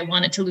of why I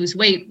wanted to lose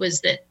weight was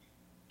that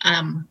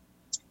I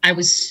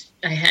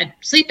had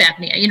sleep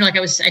apnea,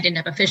 I didn't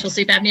have official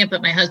sleep apnea,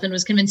 but my husband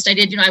was convinced I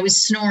did. I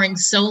was snoring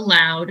so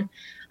loud.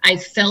 I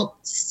felt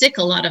sick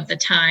a lot of the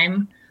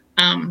time.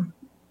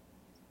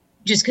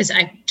 Just because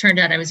I turned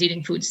out I was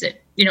eating foods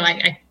that,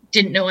 I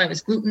didn't know I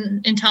was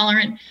gluten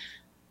intolerant.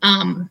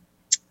 And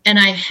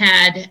I've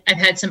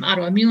had some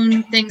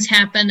autoimmune things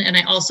happen. And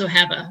I also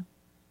have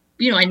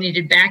I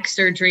needed back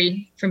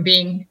surgery from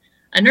being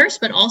a nurse,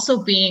 but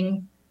also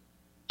being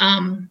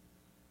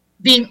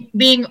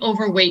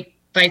overweight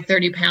by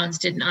 30 pounds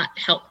did not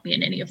help me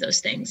in any of those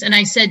things. And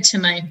I said to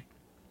my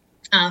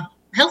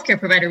healthcare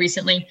provider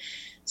recently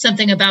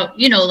something about,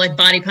 like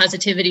body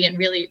positivity and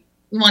really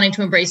wanting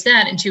to embrace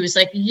that. And she was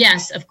like,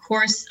 yes, of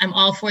course, I'm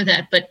all for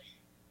that. But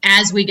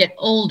as we get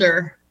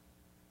older,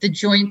 the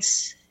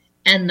joints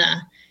and the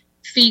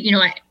feet,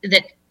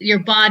 that your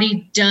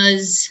body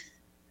does,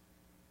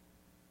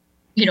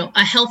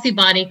 a healthy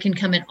body can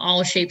come in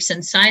all shapes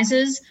and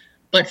sizes.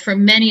 But for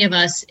many of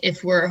us,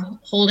 if we're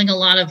holding a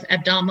lot of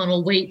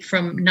abdominal weight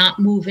from not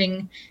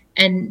moving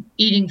and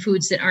eating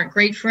foods that aren't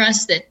great for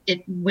us, that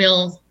it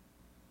will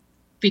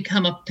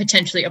become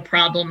potentially a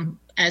problem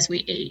as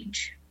we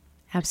age.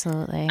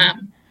 Absolutely.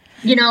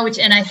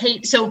 And I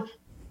hate, so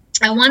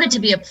I want it to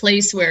be a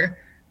place where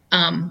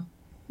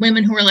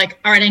women who are like,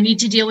 all right, I need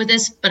to deal with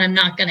this, but I'm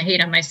not going to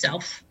hate on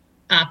myself,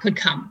 could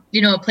come,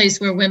 a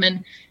place where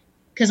women,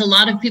 because a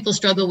lot of people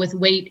struggle with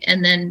weight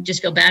and then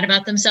just feel bad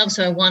about themselves.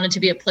 So I want it to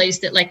be a place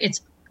that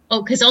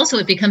because also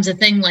it becomes a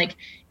thing, like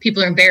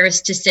people are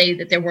embarrassed to say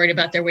that they're worried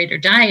about their weight or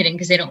dieting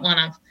because they don't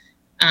want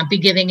to be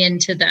giving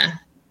into the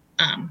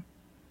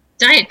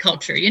diet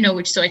culture,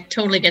 so I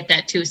totally get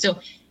that too. So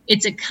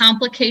it's a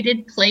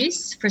complicated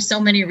place for so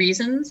many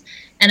reasons.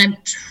 And I'm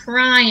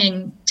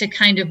trying to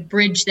kind of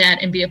bridge that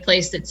and be a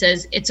place that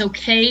says it's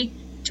okay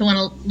to want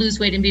to lose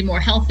weight and be more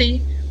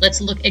healthy.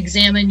 Let's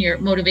examine your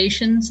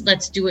motivations.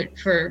 Let's do it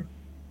for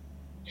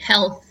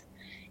health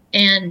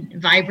and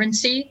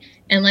vibrancy.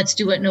 And let's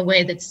do it in a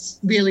way that's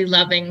really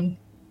loving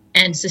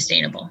and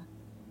sustainable.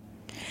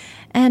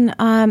 And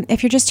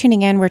if you're just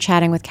tuning in, we're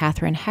chatting with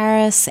Katherine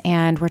Harris,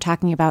 and we're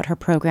talking about her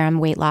program,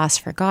 Weight Loss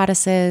for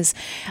Goddesses.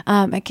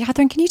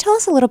 Katherine, can you tell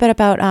us a little bit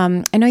about,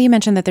 I know you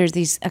mentioned that there's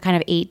these kind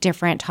of 8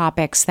 different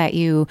topics that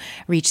you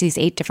reach, these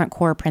 8 different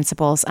core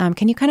principles.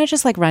 Can you kind of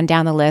just run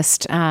down the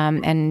list?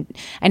 And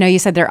I know you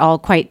said they're all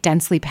quite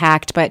densely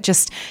packed, but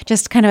just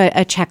kind of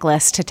a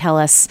checklist to tell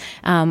us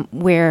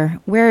where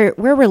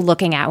we're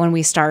looking at when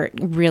we start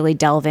really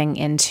delving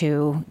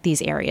into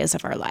these areas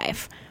of our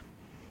life.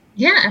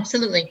 Yeah,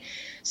 absolutely.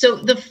 So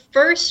the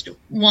first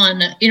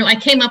one, I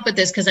came up with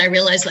this because I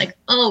realized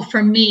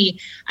for me,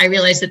 I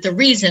realized that the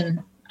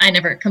reason I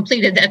never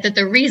completed that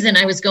the reason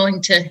I was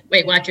going to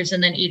Weight Watchers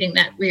and then eating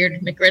that weird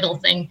McGriddle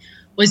thing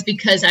was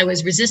because I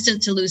was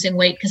resistant to losing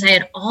weight, because I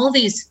had all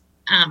these,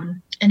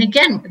 and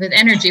again, with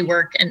energy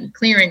work and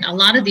clearing, a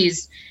lot of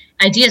these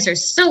ideas are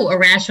so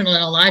irrational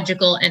and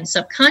illogical and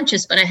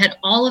subconscious, but I had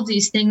all of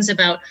these things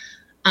about,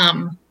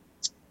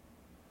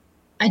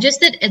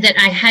 that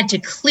I had to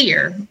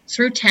clear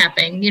through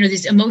tapping,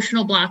 these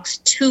emotional blocks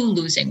to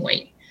losing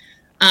weight.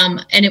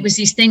 And it was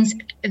these things,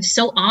 it's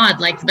so odd.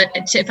 But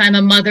if I'm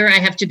a mother, I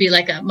have to be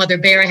like a mother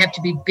bear. I have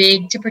to be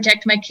big to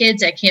protect my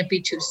kids. I can't be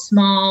too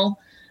small.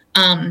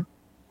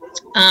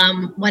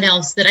 What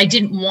else? That I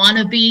didn't want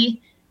to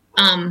be.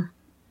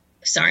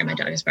 Sorry, my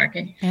dog is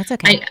barking. That's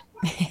okay.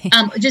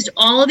 Just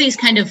all of these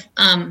kind of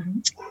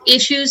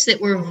issues that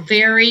were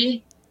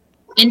very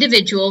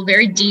individual,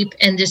 very deep,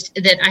 and just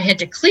that I had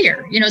to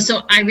clear,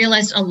 so I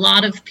realized a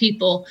lot of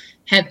people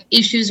have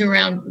issues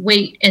around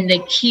weight and they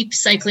keep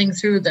cycling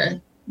through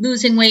the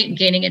losing weight and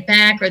gaining it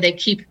back, or they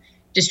keep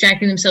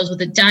distracting themselves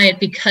with a diet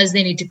because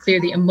they need to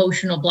clear the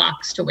emotional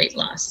blocks to weight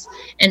loss.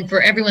 And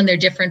for everyone, they're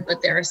different,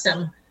 but there are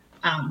some,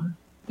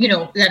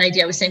 that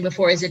idea I was saying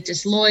before, is it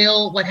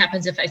disloyal? What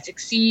happens if I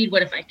succeed?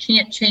 What if I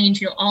can't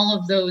change? All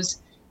of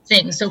those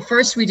things. So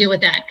first we deal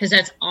with that, because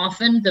that's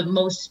often the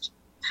most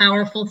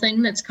powerful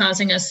thing that's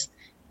causing us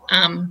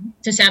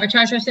to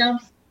sabotage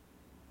ourselves.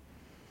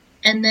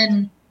 And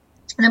then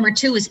number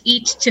 2 is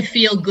eat to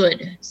feel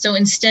good. So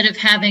instead of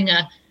having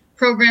a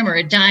program or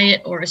a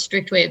diet or a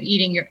strict way of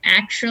eating, you're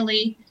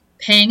actually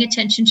paying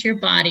attention to your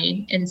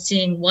body and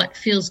seeing what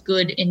feels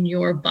good in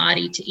your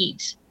body to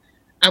eat,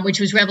 which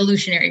was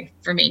revolutionary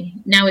for me.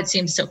 Now it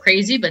seems so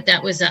crazy, but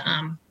that was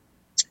a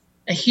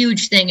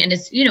huge thing. And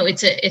it's,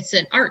 it's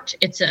an art.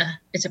 It's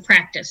a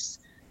practice.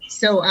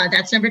 So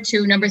that's number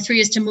 2. Number 3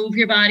 is to move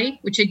your body,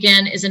 which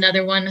again is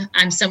another one.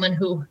 I'm someone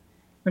who,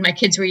 when my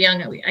kids were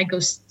young, I go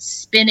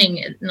spinning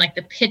in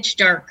the pitch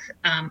dark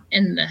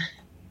in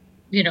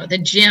the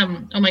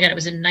gym. Oh my God, it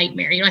was a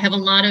nightmare. I have a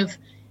lot of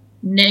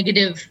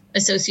negative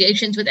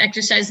associations with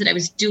exercise that I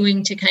was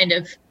doing to kind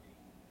of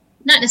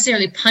not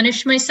necessarily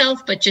punish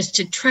myself, but just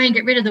to try and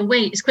get rid of the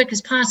weight as quick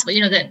as possible.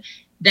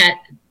 That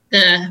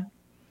the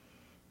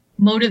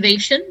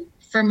motivation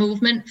for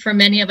movement for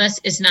many of us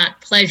is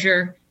not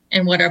pleasure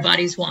and what our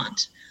bodies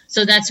want.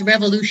 So that's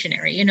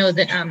revolutionary,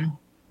 that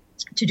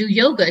to do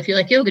yoga, if you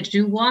like yoga, to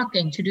do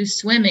walking, to do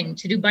swimming,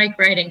 to do bike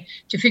riding,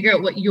 to figure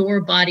out what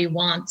your body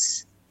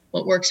wants,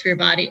 what works for your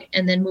body,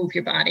 and then move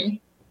your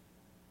body.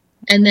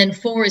 And then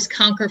 4 is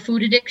conquer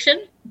food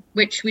addiction,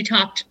 which we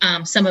talked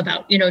some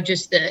about,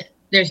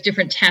 there's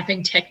different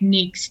tapping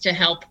techniques to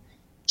help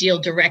deal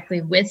directly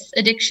with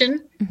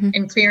addiction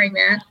and clearing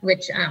that,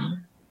 which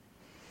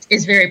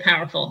is very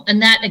powerful.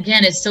 And that,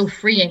 again, is so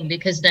freeing,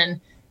 because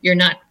then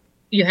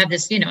you have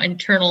this,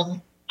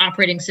 internal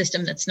operating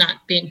system that's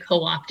not being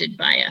co-opted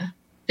by a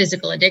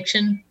physical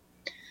addiction.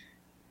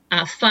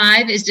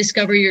 5 is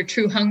discover your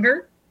true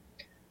hunger.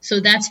 So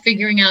that's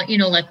figuring out,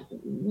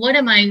 what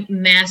am I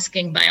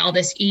masking by all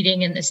this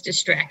eating and this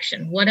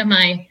distraction? What am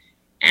I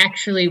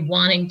actually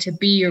wanting to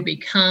be or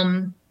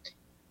become?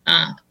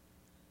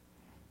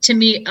 To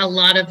me, a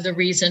lot of the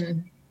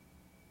reason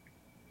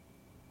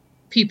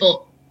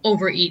people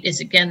overeat is,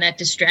 again, that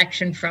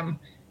distraction from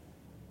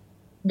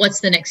what's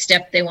the next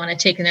step they want to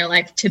take in their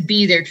life to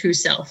be their true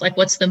self. Like,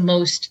 what's the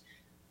most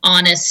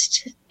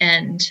honest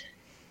and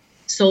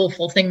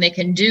soulful thing they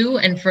can do?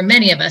 And for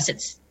many of us,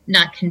 it's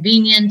not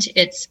convenient.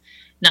 It's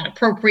not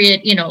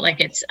appropriate.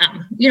 Like it's, I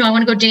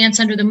want to go dance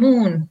under the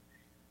moon,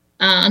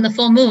 on the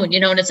full moon,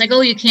 and it's like,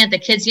 oh, you can't, the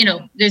kids,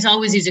 there's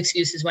always these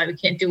excuses why we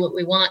can't do what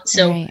we want.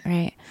 So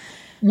right.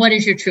 What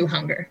is your true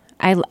hunger?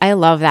 I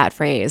love that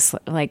phrase.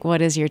 Like,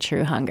 what is your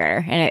true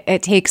hunger? And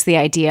it takes the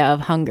idea of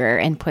hunger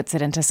and puts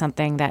it into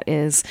something that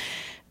is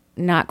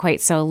not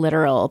quite so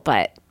literal,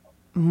 but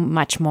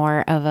much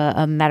more of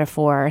a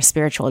metaphor, a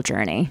spiritual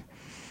journey.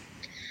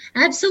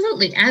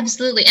 Absolutely.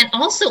 Absolutely. And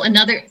also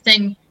another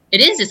thing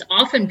it is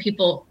often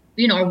people,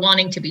 are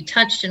wanting to be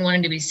touched and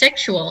wanting to be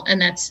sexual. And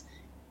that's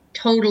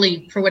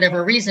totally, for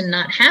whatever reason,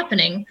 not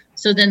happening.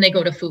 So then they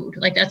go to food.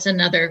 Like, that's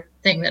another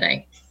thing that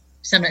I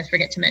sometimes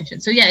forget to mention.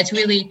 So yeah, it's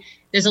really,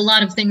 there's a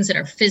lot of things that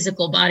our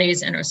physical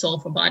bodies and our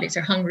soulful bodies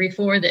are hungry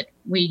for that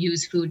we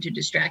use food to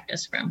distract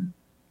us from.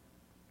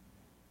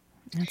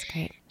 That's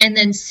great. And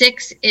then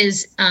 6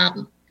 is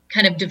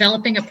kind of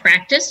developing a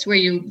practice where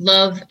you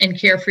love and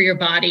care for your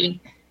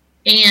body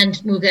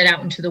and move that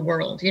out into the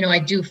world. I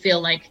do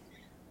feel like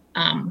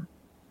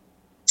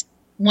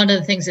one of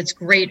the things that's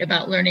great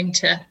about learning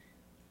to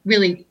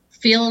really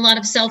feel a lot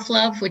of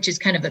self-love, which is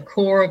kind of the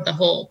core of the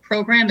whole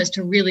program, is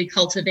to really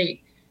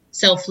cultivate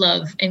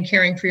self-love and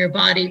caring for your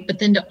body, but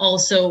then to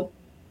also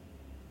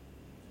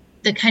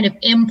the kind of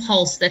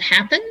impulse that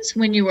happens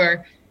when you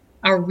are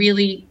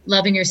really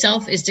loving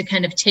yourself is to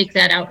kind of take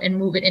that out and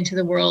move it into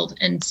the world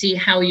and see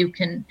how you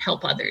can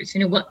help others.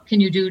 What can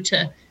you do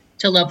to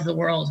love the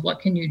world? What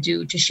can you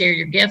do to share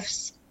your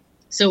gifts?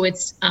 So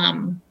it's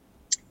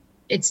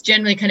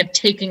generally kind of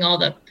taking all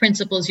the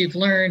principles you've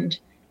learned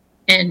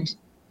and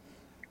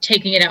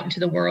taking it out into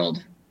the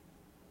world,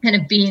 kind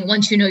of being,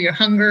 once you know your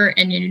hunger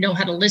and you know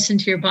how to listen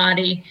to your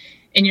body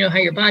and you know how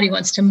your body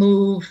wants to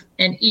move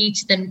and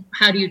eat, then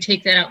how do you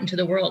take that out into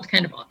the world?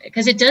 Kind of,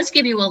 because it does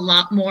give you a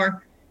lot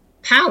more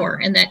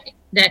power, and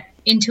that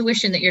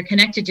intuition that you're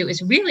connected to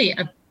is really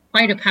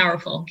quite a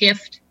powerful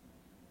gift.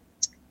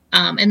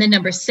 And then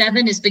number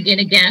 7 is begin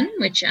again,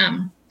 which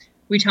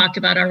we talked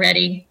about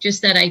already.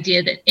 Just that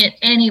idea that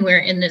anywhere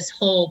in this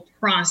whole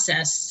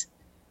process,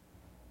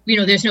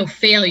 there's no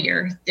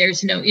failure.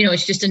 There's no,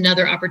 it's just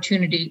another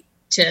opportunity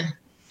to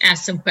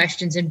ask some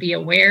questions and be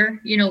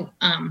aware,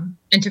 and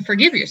to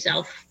forgive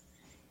yourself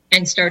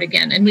and start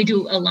again. And we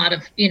do a lot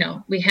of,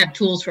 we have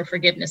tools for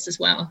forgiveness as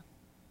well.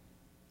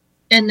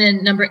 And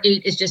then number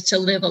 8 is just to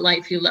live a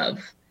life you love,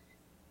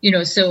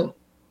 so,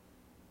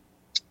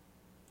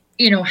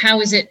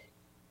 how is it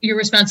your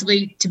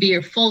responsibility to be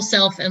your full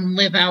self and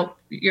live out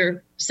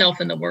yourself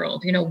in the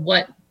world?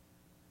 What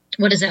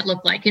does that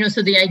look like?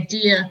 So the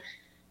idea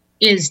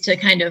is to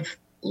kind of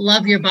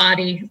love your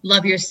body,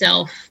 love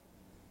yourself,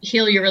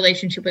 heal your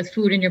relationship with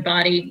food in your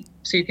body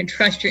so you can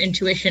trust your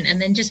intuition,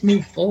 and then just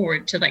move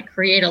forward to like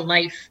create a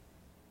life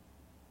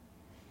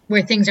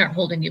where things aren't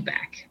holding you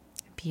back.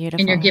 Beautiful.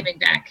 And you're giving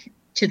back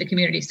to the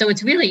community. So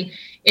it's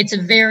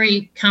a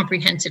very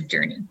comprehensive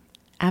journey.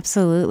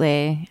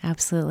 Absolutely.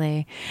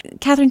 Absolutely.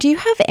 Katherine, do you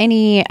have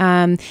any,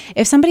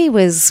 if somebody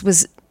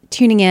was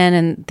tuning in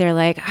and they're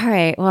like, all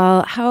right,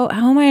 well, how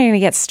am I going to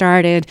get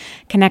started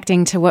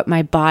connecting to what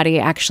my body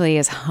actually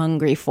is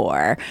hungry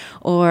for?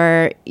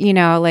 Or,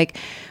 like,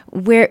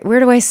 where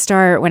do I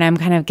start when I'm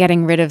kind of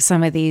getting rid of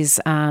some of these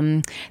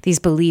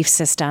belief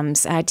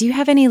systems? Do you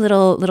have any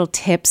little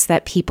tips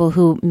that people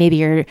who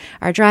maybe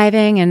are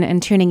driving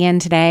and tuning in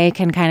today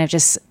can kind of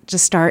just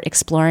start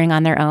exploring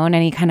on their own?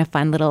 Any kind of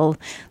fun little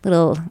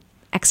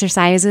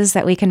exercises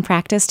that we can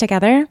practice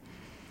together?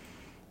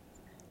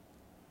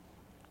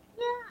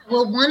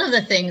 Well, one of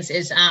the things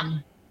is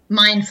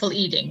mindful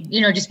eating,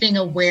 just being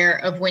aware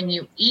of when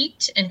you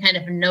eat and kind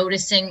of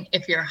noticing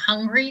if you're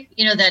hungry.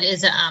 That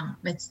is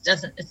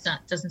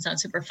doesn't sound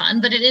super fun,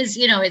 but it is,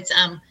 it's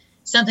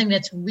something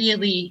that's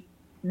really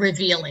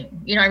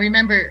revealing. I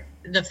remember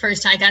the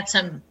first time I got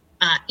some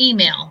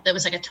email that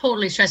was like a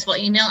totally stressful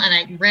email, and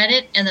I read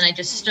it, and then I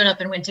just stood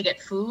up and went to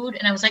get food,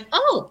 and I was like,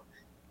 oh,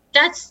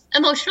 that's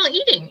emotional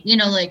eating.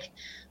 Like,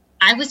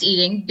 I was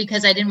eating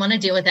because I didn't want to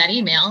deal with that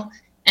email.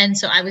 And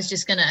so I was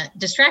just going to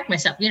distract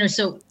myself,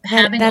 so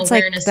having that's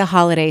awareness. Like the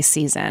holiday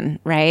season,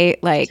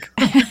 right? Like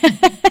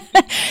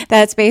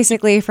that's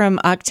basically from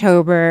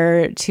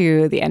October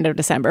to the end of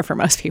December for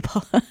most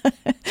people.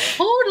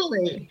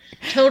 Totally.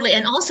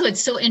 And also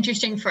it's so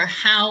interesting for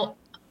how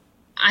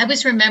I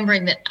was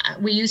remembering that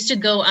we used to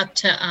go up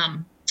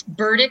to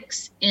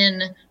Burdick's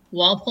in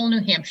Walpole,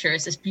 New Hampshire.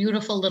 It's this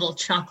beautiful little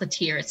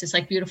chocolatier. It's this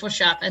like beautiful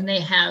shop, and they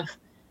have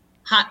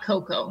hot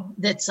cocoa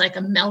that's like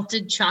a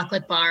melted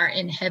chocolate bar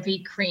in heavy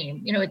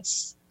cream.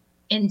 It's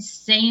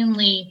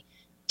insanely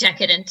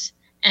decadent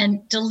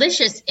and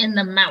delicious in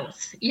the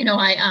mouth.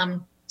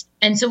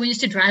 And so we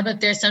used to drive up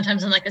there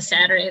sometimes on like a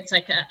Saturday. It's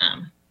like a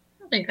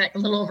like a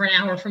little over an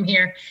hour from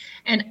here.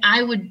 And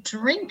I would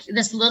drink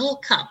this little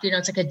cup,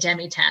 it's like a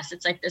demi-tasse.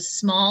 It's like this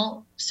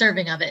small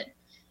serving of it.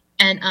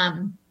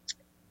 And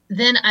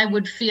then I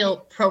would feel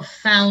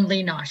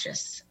profoundly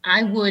nauseous.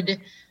 I would,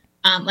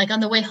 like on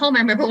the way home, I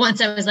remember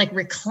once I was like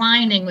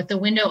reclining with the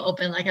window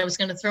open, like I was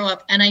going to throw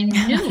up. And I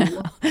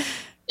knew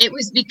it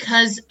was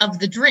because of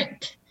the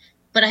drink,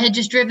 but I had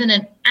just driven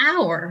an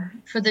hour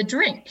for the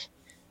drink.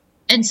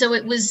 And so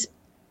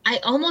I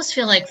almost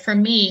feel like for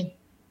me,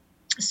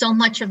 so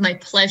much of my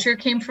pleasure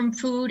came from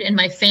food, and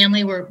my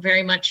family were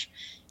very much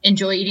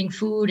enjoy eating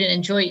food and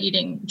enjoy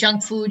eating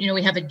junk food.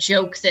 We have a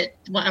joke that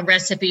a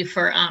recipe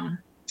for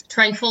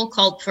trifle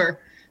called for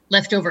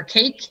leftover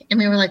cake. And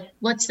we were like,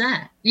 what's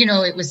that?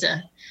 It was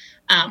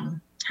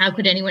how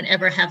could anyone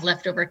ever have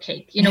leftover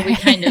cake? We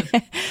kind of,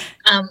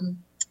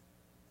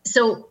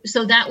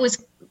 so that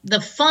was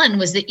the fun,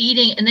 was the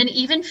eating, and then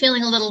even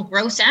feeling a little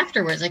gross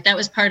afterwards. Like that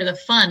was part of the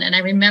fun. And I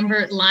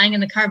remember lying in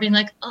the car being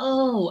like,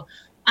 oh,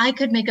 I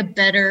could make a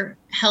better,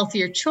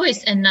 healthier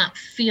choice and not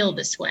feel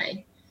this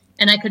way.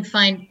 And I could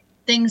find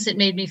things that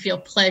made me feel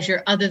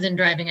pleasure other than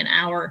driving an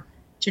hour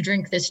to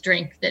drink this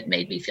drink that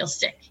made me feel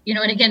sick.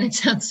 And again, it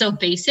sounds so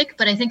basic,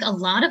 but I think a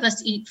lot of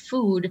us eat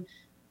food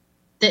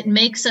that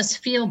makes us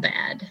feel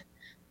bad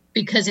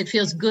because it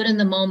feels good in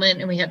the moment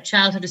and we have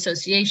childhood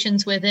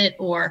associations with it,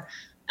 or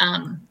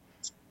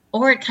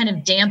it kind of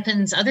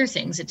dampens other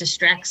things. It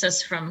distracts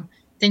us from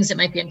things that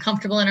might be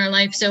uncomfortable in our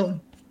life. So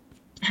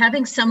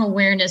having some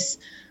awareness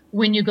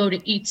when you go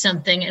to eat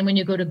something and when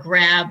you go to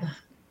grab,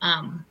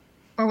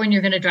 or when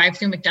you're going to drive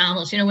through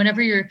McDonald's,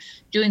 whenever you're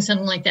doing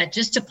something like that,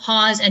 just to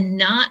pause and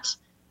not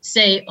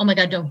say, oh my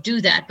God, don't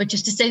do that. But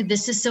just to say,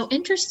 this is so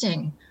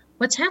interesting.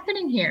 What's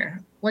happening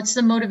here? What's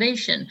the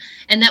motivation?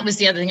 And that was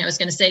the other thing I was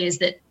going to say, is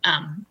that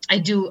I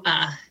do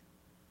a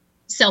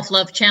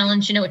self-love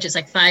challenge, which is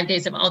like 5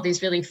 days of all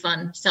these really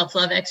fun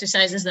self-love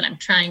exercises that I'm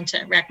trying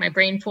to rack my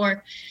brain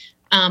for.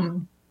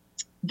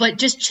 But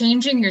just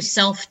changing your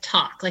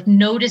self-talk, like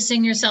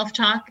noticing your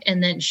self-talk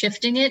and then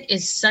shifting it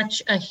is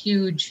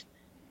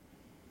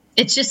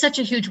it's just such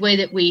a huge way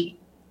that we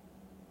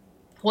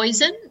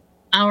poison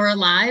our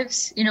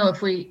lives.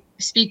 If we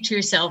speak to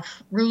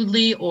yourself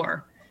rudely,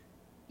 or,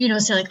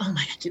 say like, oh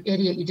my God, you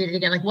idiot, you did it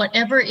again. Like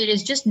whatever it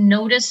is, just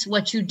notice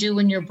what you do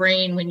in your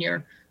brain when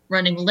you're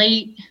running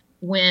late,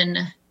 when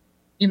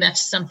you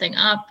mess something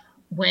up,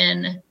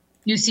 when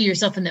you see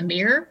yourself in the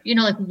mirror,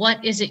 like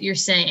what is it you're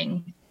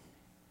saying?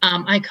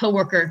 My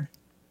coworker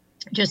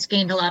just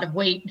gained a lot of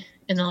weight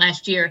in the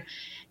last year.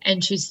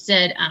 And she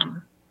said,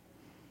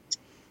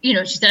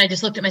 I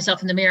just looked at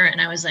myself in the mirror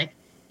and I was like,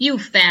 you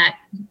fat.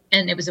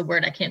 And it was a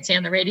word I can't say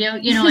on the radio,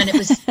 and it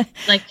was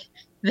like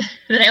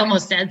that I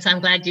almost said. So I'm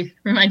glad you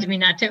reminded me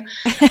not to.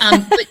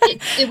 But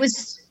it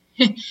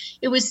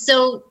was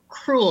so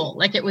cruel.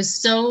 Like it was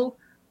so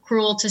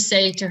cruel to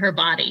say to her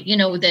body,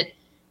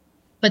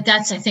 but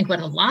that's, I think, what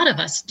a lot of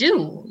us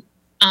do.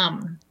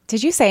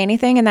 Did you say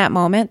anything in that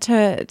moment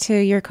to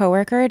your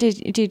coworker?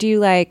 Did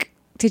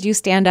you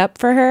stand up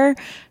for her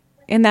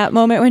in that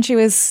moment when she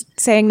was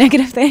saying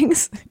negative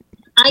things?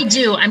 I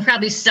do. I'm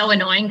probably so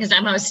annoying because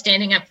I'm always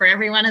standing up for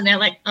everyone and they're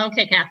like,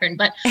 okay, Katherine.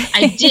 But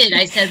I did.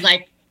 I said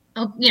like,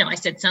 oh, I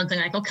said something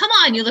like, oh, come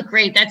on, you look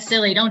great. That's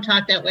silly. Don't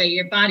talk that way.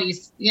 Your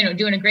body's,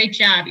 doing a great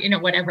job,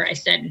 whatever I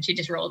said. And she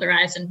just rolled her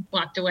eyes and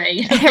walked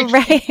away.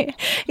 Right.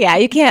 Yeah.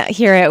 You can't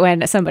hear it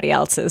when somebody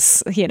else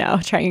is,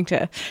 trying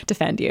to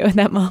defend you in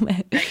that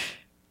moment.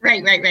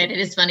 Right. It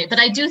is funny. But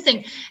I do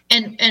think,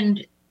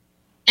 and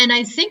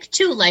I think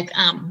too, like,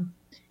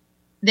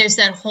 there's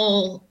that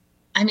whole,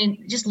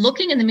 just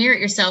looking in the mirror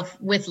at yourself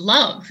with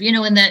love,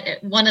 and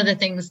that one of the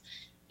things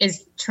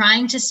is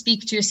trying to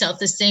speak to yourself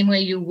the same way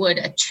you would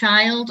a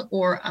child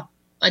or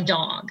a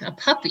dog, a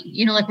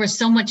puppy, like we're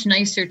so much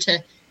nicer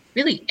to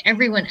really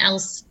everyone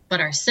else but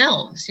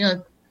ourselves,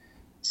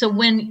 So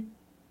when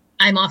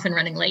I'm often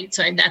running late,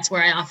 so that's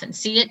where I often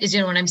see it is,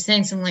 when I'm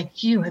saying something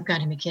like, you have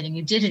got to be kidding,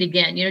 you did it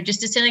again,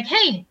 just to say like,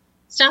 hey,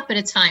 stop it,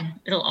 it's fine,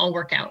 it'll all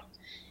work out.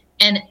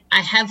 And I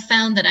have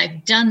found that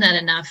I've done that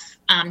enough.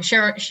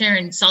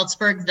 Sharon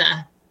Salzberg,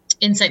 the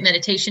Insight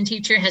meditation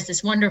teacher, has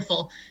this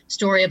wonderful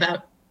story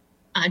about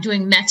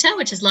doing metta,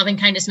 which is loving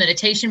kindness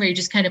meditation, where you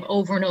just kind of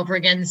over and over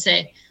again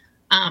say,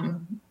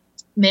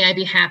 may I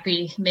be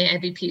happy, may I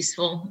be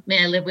peaceful,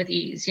 may I live with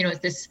ease. It's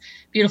this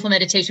beautiful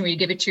meditation where you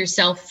give it to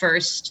yourself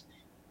first,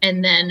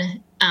 and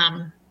then,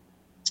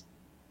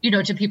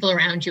 to people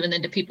around you, and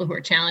then to people who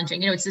are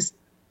challenging. It's this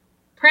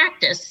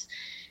practice.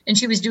 And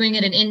she was doing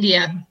it in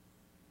India.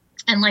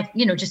 And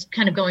just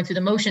kind of going through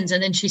the motions.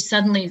 And then she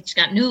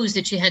got news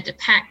that she had to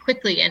pack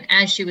quickly. And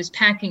as she was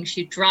packing,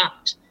 she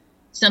dropped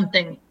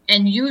something.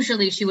 And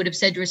usually she would have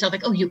said to herself,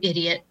 like, oh, you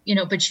idiot,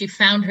 but she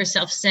found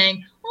herself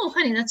saying, oh,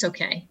 honey, that's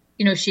okay.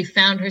 She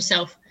found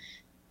herself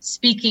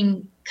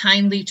speaking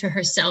kindly to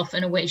herself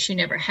in a way she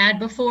never had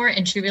before.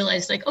 And she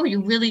realized like, oh,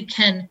 you really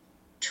can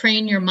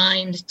train your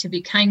mind to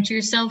be kind to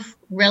yourself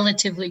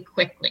relatively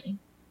quickly.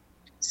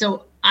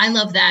 So I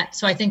love that.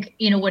 So I think,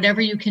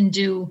 whatever you can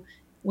do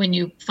when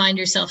you find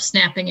yourself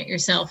snapping at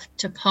yourself,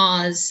 to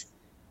pause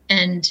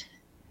and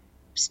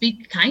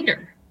speak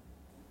kinder.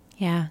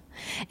 Yeah.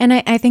 And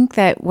I think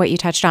that what you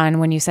touched on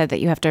when you said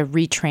that you have to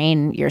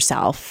retrain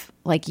yourself,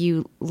 like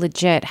you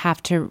legit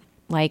have to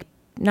like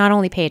not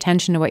only pay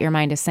attention to what your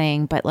mind is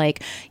saying, but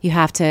like you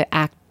have to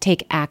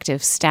take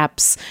active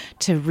steps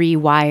to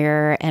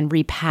rewire and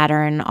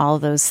repattern all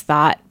those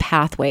thought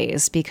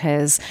pathways,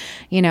 because,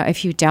 you know,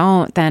 if you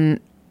don't,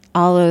 then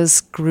all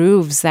those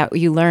grooves that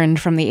you learned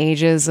from the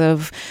ages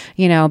of,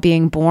 you know,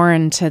 being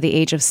born to the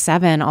age of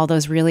 7, all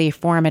those really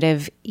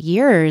formative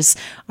years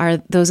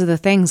those are the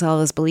things, all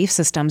those belief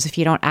systems, if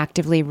you don't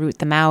actively root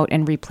them out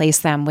and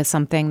replace them with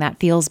something that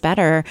feels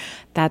better,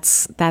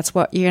 that's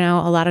what, you know,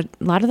 a lot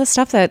of the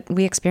stuff that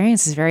we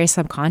experience is very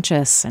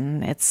subconscious,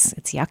 and it's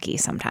yucky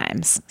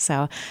sometimes.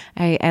 So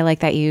I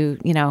like that you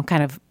know,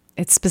 kind of,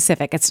 it's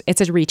specific. It's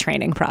a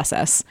retraining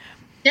process.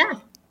 Yeah.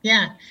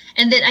 Yeah.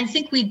 And that I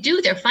think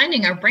they're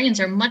finding our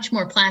brains are much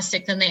more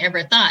plastic than they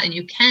ever thought. And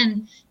you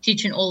can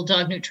teach an old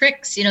dog new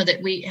tricks, you know,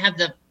 that we have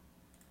the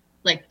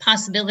like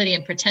possibility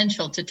and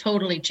potential to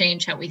totally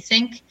change how we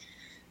think.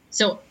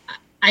 So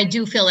I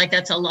do feel like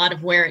that's a lot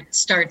of where it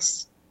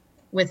starts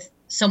with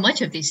so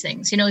much of these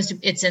things, you know,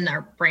 it's in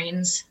our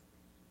brains.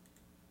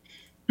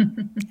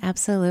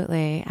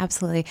 Absolutely.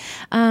 Absolutely.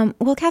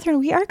 Well, Katherine,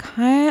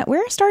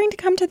 we're starting to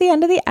come to the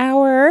end of the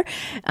hour.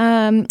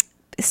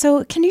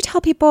 So can you tell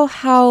people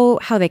how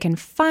they can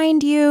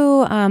find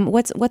you?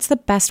 What's the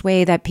best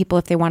way that people,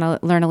 if they want to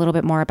learn a little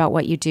bit more about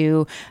what you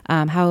do,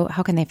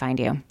 how can they find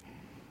you?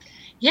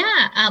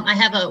 Yeah, I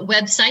have a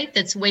website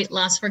that's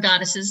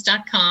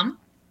weightlossforgoddesses.com,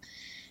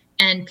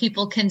 and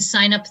people can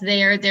sign up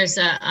there. There's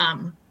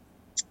a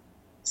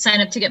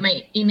sign up to get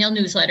my email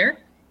newsletter,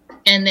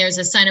 and there's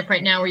a sign up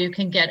right now where you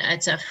can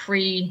it's a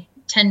free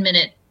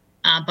 10-minute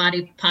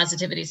body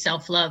positivity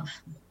self-love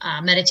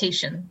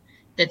meditation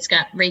that's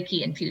got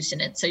Reiki infused in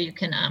it. So you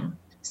can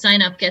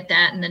sign up, get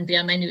that, and then be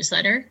on my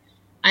newsletter.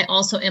 I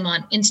also am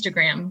on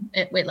Instagram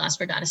at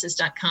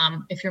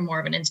weightlossforgoddesses.com if you're more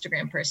of an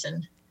Instagram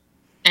person.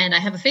 And I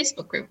have a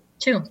Facebook group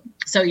too.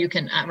 So you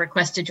can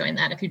request to join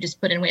that if you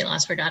just put in Weight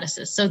Loss for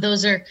Goddesses. So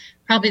those are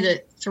probably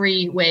the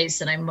 3 ways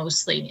that I'm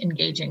mostly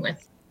engaging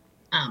with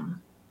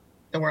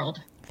the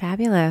world.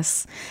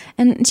 Fabulous.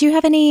 And do you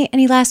have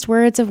any last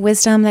words of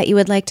wisdom that you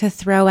would like to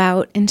throw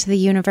out into the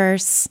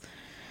universe?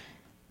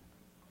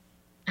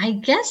 I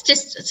guess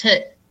just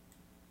to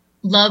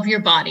love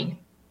your body.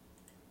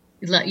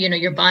 You know,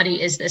 your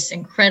body is this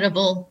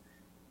incredible,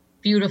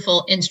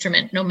 beautiful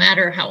instrument, no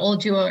matter how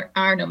old you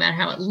are, no matter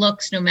how it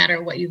looks, no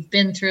matter what you've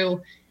been through,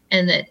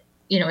 and that,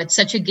 you know, it's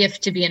such a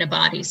gift to be in a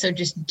body. So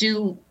just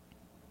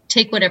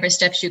take whatever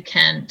steps you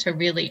can to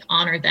really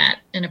honor that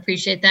and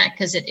appreciate that,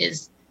 because it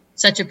is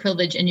such a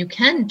privilege, and you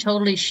can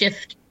totally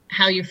shift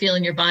how you feel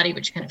in your body,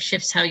 which kind of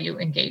shifts how you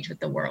engage with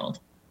the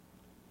world.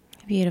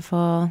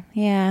 Beautiful.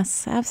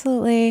 Yes,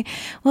 absolutely.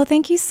 Well,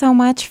 thank you so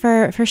much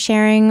for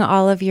sharing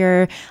all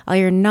your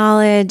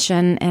knowledge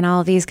and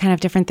all of these kind of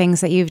different things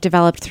that you've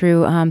developed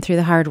through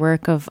the hard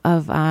work of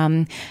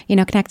you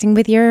know, connecting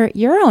with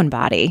your own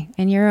body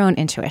and your own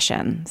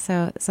intuition.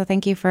 So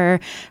thank you for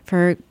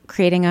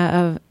creating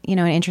a you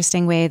know, an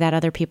interesting way that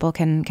other people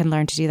can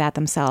learn to do that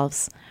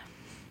themselves.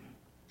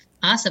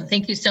 Awesome.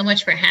 Thank you so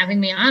much for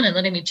having me on and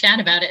letting me chat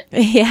about it.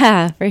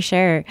 Yeah, for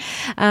sure.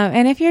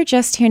 And if you're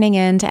just tuning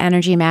in to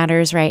Energy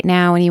Matters right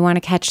now and you want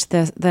to catch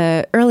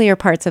the earlier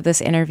parts of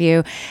this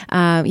interview,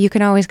 you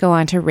can always go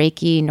on to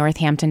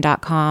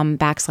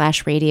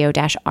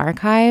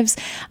reikinorthampton.com/radio-archives.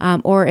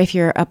 Or if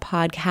you're a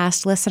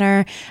podcast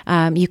listener,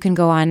 you can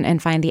go on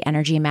and find the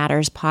Energy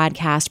Matters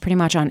podcast pretty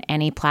much on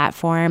any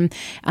platform.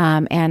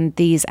 And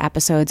these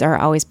episodes are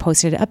always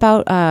posted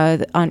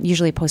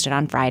usually posted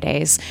on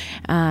Fridays.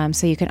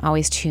 So you can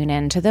always tune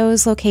in to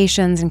those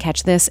locations and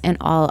catch this and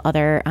all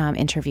other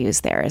interviews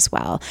there as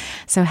well.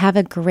 So have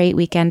a great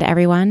weekend,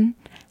 everyone,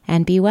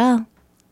 and be well.